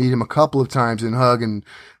honor to meet him a couple of times and hug and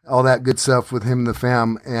all that good stuff with him and the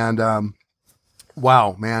fam. And,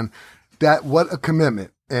 wow, man, what a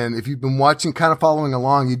commitment. And if you've been watching, kind of following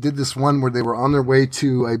along, he did this one where they were on their way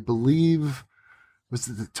to, I believe, was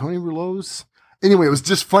it the Tony Rouleau's? Anyway, it was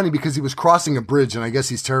just funny because he was crossing a bridge, and I guess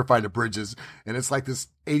he's terrified of bridges. And it's like this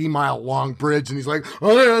 80-mile long bridge, and he's like,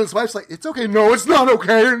 oh, yeah. His wife's like, it's okay. No, it's not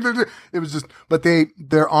okay. It was just, but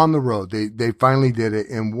they're on the road. They finally did it.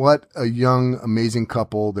 And what a young, amazing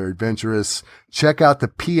couple. They're adventurous. Check out the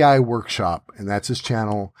PI Workshop, and that's his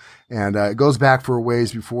channel. And it goes back for a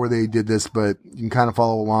ways before they did this, but you can kind of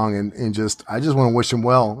follow along and I just want to wish him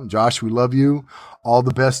well. Josh, we love you. All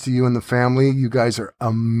the best to you and the family. You guys are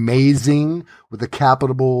amazing with a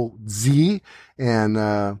capital Z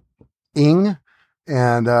and Ing.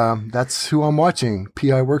 And that's who I'm watching,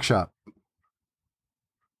 PI Workshop.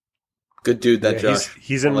 Good dude, Josh.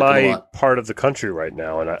 He's in my part of the country right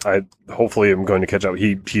now, and I hopefully am going to catch up.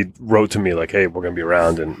 He wrote to me like, hey, we're going to be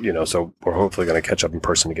around, and so we're hopefully going to catch up in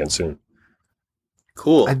person again soon.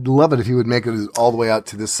 Cool. I'd love it if he would make it all the way out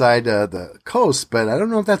to this side of the coast, but I don't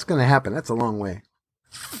know if that's going to happen. That's a long way.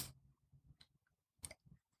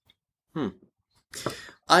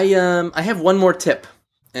 I have one more tip,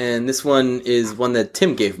 and this one is one that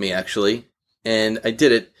Tim gave me actually, and I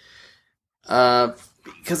did it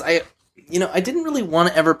because I didn't really want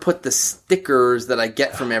to ever put the stickers that I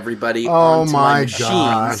get from everybody onto my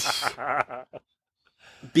machines.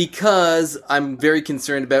 Because I'm very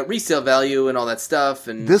concerned about resale value and all that stuff.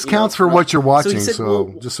 And this counts for what you're watching, so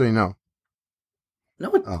well, just so you know.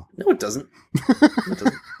 No, it doesn't. It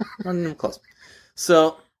doesn't. Not even close.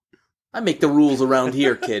 So I make the rules around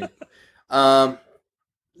here, kid.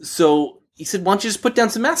 So he said, why don't you just put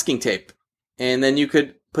down some masking tape? And then you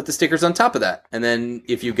could put the stickers on top of that. And then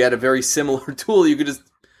if you get a very similar tool, you could just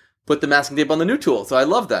put the masking tape on the new tool. So I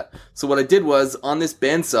love that. So what I did was, on this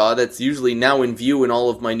bandsaw that's usually now in view in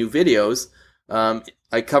all of my new videos,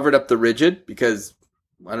 I covered up the rigid because,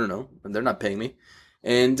 I don't know, they're not paying me.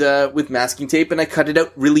 And with masking tape, and I cut it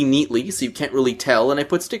out really neatly so you can't really tell, and I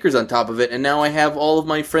put stickers on top of it, and now I have all of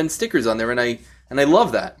my friends' stickers on there, and I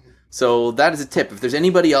love that. So that is a tip. If there's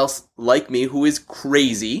anybody else like me who is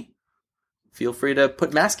crazy, feel free to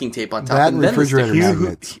put masking tape on top. That and then refrigerator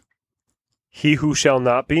magnets. He who shall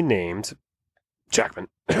not be named, Jackman.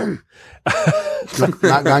 Not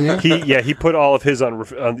gone yet? He put all of his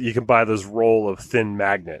on. You can buy this roll of thin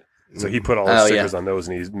magnet. So he put all his stickers on those,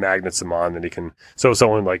 and he magnets them on, and he can. So if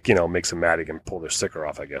someone makes him mad, he can pull their sticker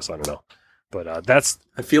off. I guess, I don't know, but that's.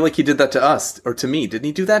 I feel like he did that to us or to me. Didn't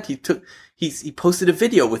he do that? He posted a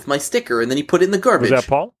video with my sticker, and then he put it in the garbage. Was that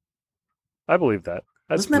Paul? I believe that.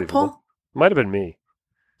 That's Wasn't that Paul? Might have been me.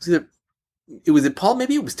 Was it Paul?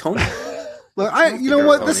 Maybe it was Tony. Look, you know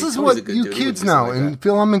what? This is what you kids know, and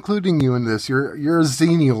Phil, I'm including you in this. You're a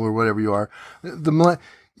Xenial or whatever you are.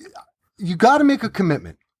 You got to make a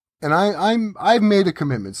commitment, and I've made a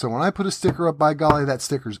commitment. So when I put a sticker up, by golly, that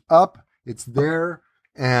sticker's up. It's there,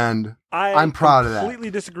 and I'm proud of that. I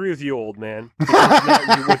completely disagree with you, old man.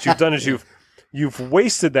 Now, what you've done is you've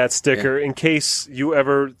wasted that sticker in case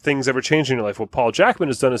things ever change in your life. What Paul Jackman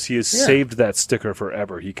has done is he has saved that sticker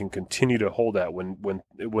forever. He can continue to hold that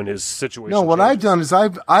when his situation. No, what changes. I've done is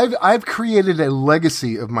I've created a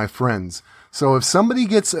legacy of my friends. So if somebody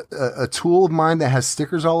gets a tool of mine that has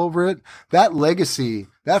stickers all over it, that legacy,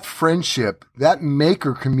 that friendship, that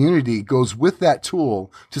maker community goes with that tool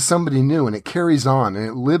to somebody new, and it carries on and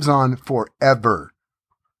it lives on forever.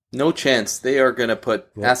 No chance. They are going to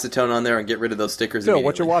put acetone on there and get rid of those stickers Phil,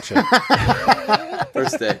 immediately. what you're watching?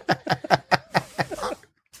 First day.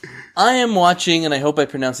 I am watching, and I hope I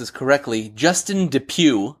pronounce this correctly, Justin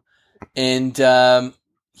Depew, and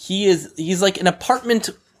he's like an apartment.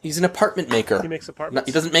 He's an apartment maker. He makes apartments.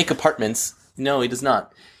 He doesn't make apartments. No, he does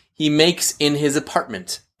not. He makes in his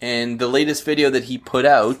apartment. And the latest video that he put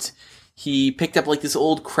out, he picked up like this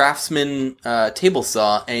old Craftsman table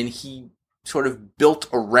saw, and he sort of built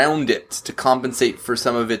around it to compensate for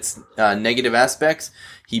some of its negative aspects.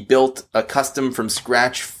 He built a custom from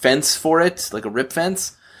scratch fence for it, like a rip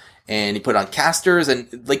fence, and he put on casters,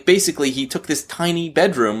 and like basically he took this tiny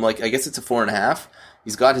bedroom, like I guess it's a 4.5.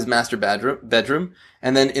 He's got his master bedroom,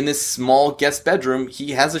 and then in this small guest bedroom,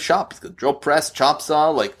 he has a shop. He's got a drill press, chop saw,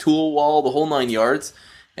 like tool wall, the whole 9 yards.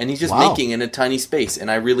 And he's just making in a tiny space. And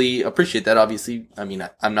I really appreciate that. Obviously, I mean,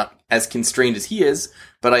 I'm not as constrained as he is,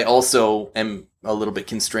 but I also am a little bit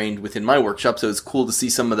constrained within my workshop. So it's cool to see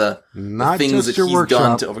some of the things that he's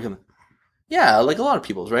done to overcome. Yeah, like a lot of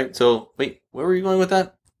people's, right? So, wait, where were you going with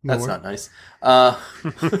that? That's not nice.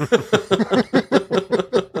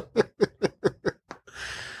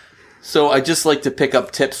 So I just like to pick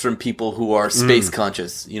up tips from people who are space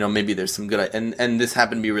conscious. You know, maybe there's some good, and this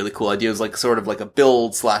happened to be a really cool idea. It was like sort of like a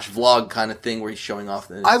build/vlog kind of thing where he's showing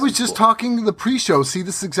off. I was just talking the pre-show. See,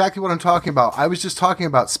 this is exactly what I'm talking about. I was just talking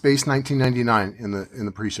about Space 1999 in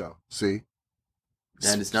the pre-show. See,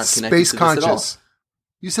 that is not connected space to conscious. this at all.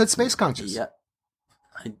 You said space conscious. Yeah,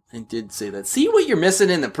 I did say that. See what you're missing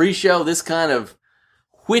in the pre-show? This kind of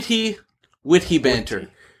witty banter.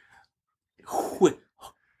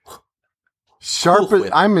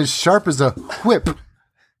 I'm as sharp as a whip.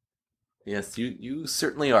 Yes, you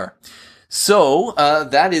certainly are. So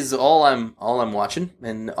that is all I'm watching,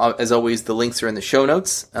 and as always, the links are in the show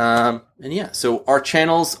notes. And yeah, so our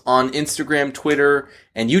channels on Instagram, Twitter,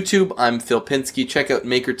 and YouTube. I'm Phil Pinsky. Check out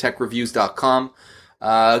MakerTechReviews.com.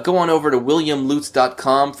 Go on over to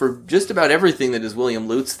WilliamLutz.com for just about everything that is William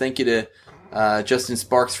Lutz. Thank you to Justin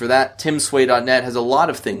Sparks for that. TimSway.net has a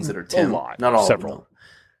lot of things that are Tim. A lot. Not all. Several.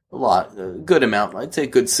 A lot. A good amount. I'd say a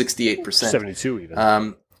good 68%. 72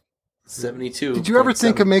 even. 72. Did you ever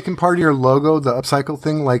think of making part of your logo the upcycle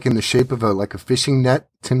thing, like in the shape of a fishing net?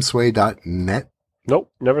 TimSway.net.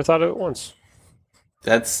 Nope, never thought of it once.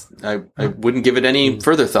 I wouldn't give it any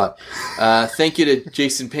further thought. Thank you to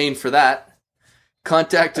Jason Payne for that.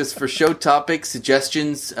 Contact us for show topics,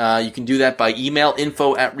 suggestions. You can do that by email,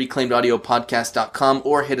 info@reclaimedaudiopodcast.com,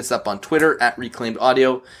 or hit us up on Twitter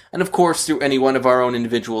 @reclaimedaudio, and of course through any one of our own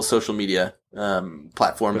individual social media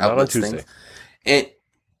platform outlets.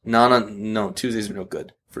 Not on Tuesday. No, Tuesdays are no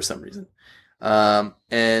good for some reason.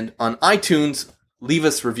 And on iTunes, leave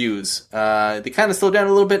us reviews. They kind of slow down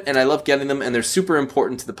a little bit, and I love getting them, and they're super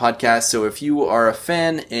important to the podcast. So if you are a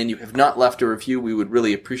fan and you have not left a review, we would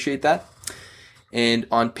really appreciate that. And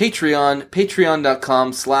on Patreon,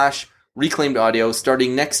 patreon.com/reclaimedaudio,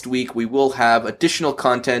 starting next week, we will have additional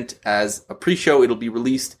content as a pre-show. It'll be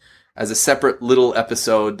released as a separate little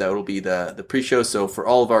episode. That will be the pre-show. So for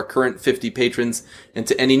all of our current 50 patrons and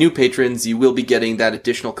to any new patrons, you will be getting that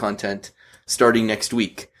additional content starting next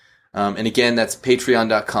week. And again, that's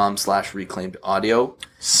patreon.com/reclaimedaudio.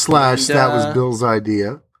 That was Bill's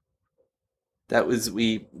idea. That was,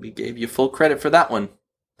 we gave you full credit for that one.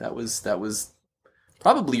 That was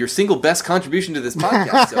probably your single best contribution to this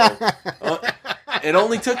podcast. So it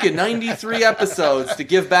only took you 93 episodes to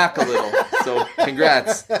give back a little. So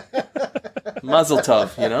congrats. Mazel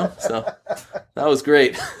tov, So that was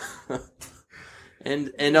great.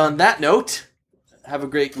 And on that note, have a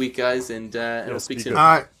great week, guys, and we'll speak soon. All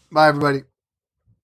right. Bye, everybody.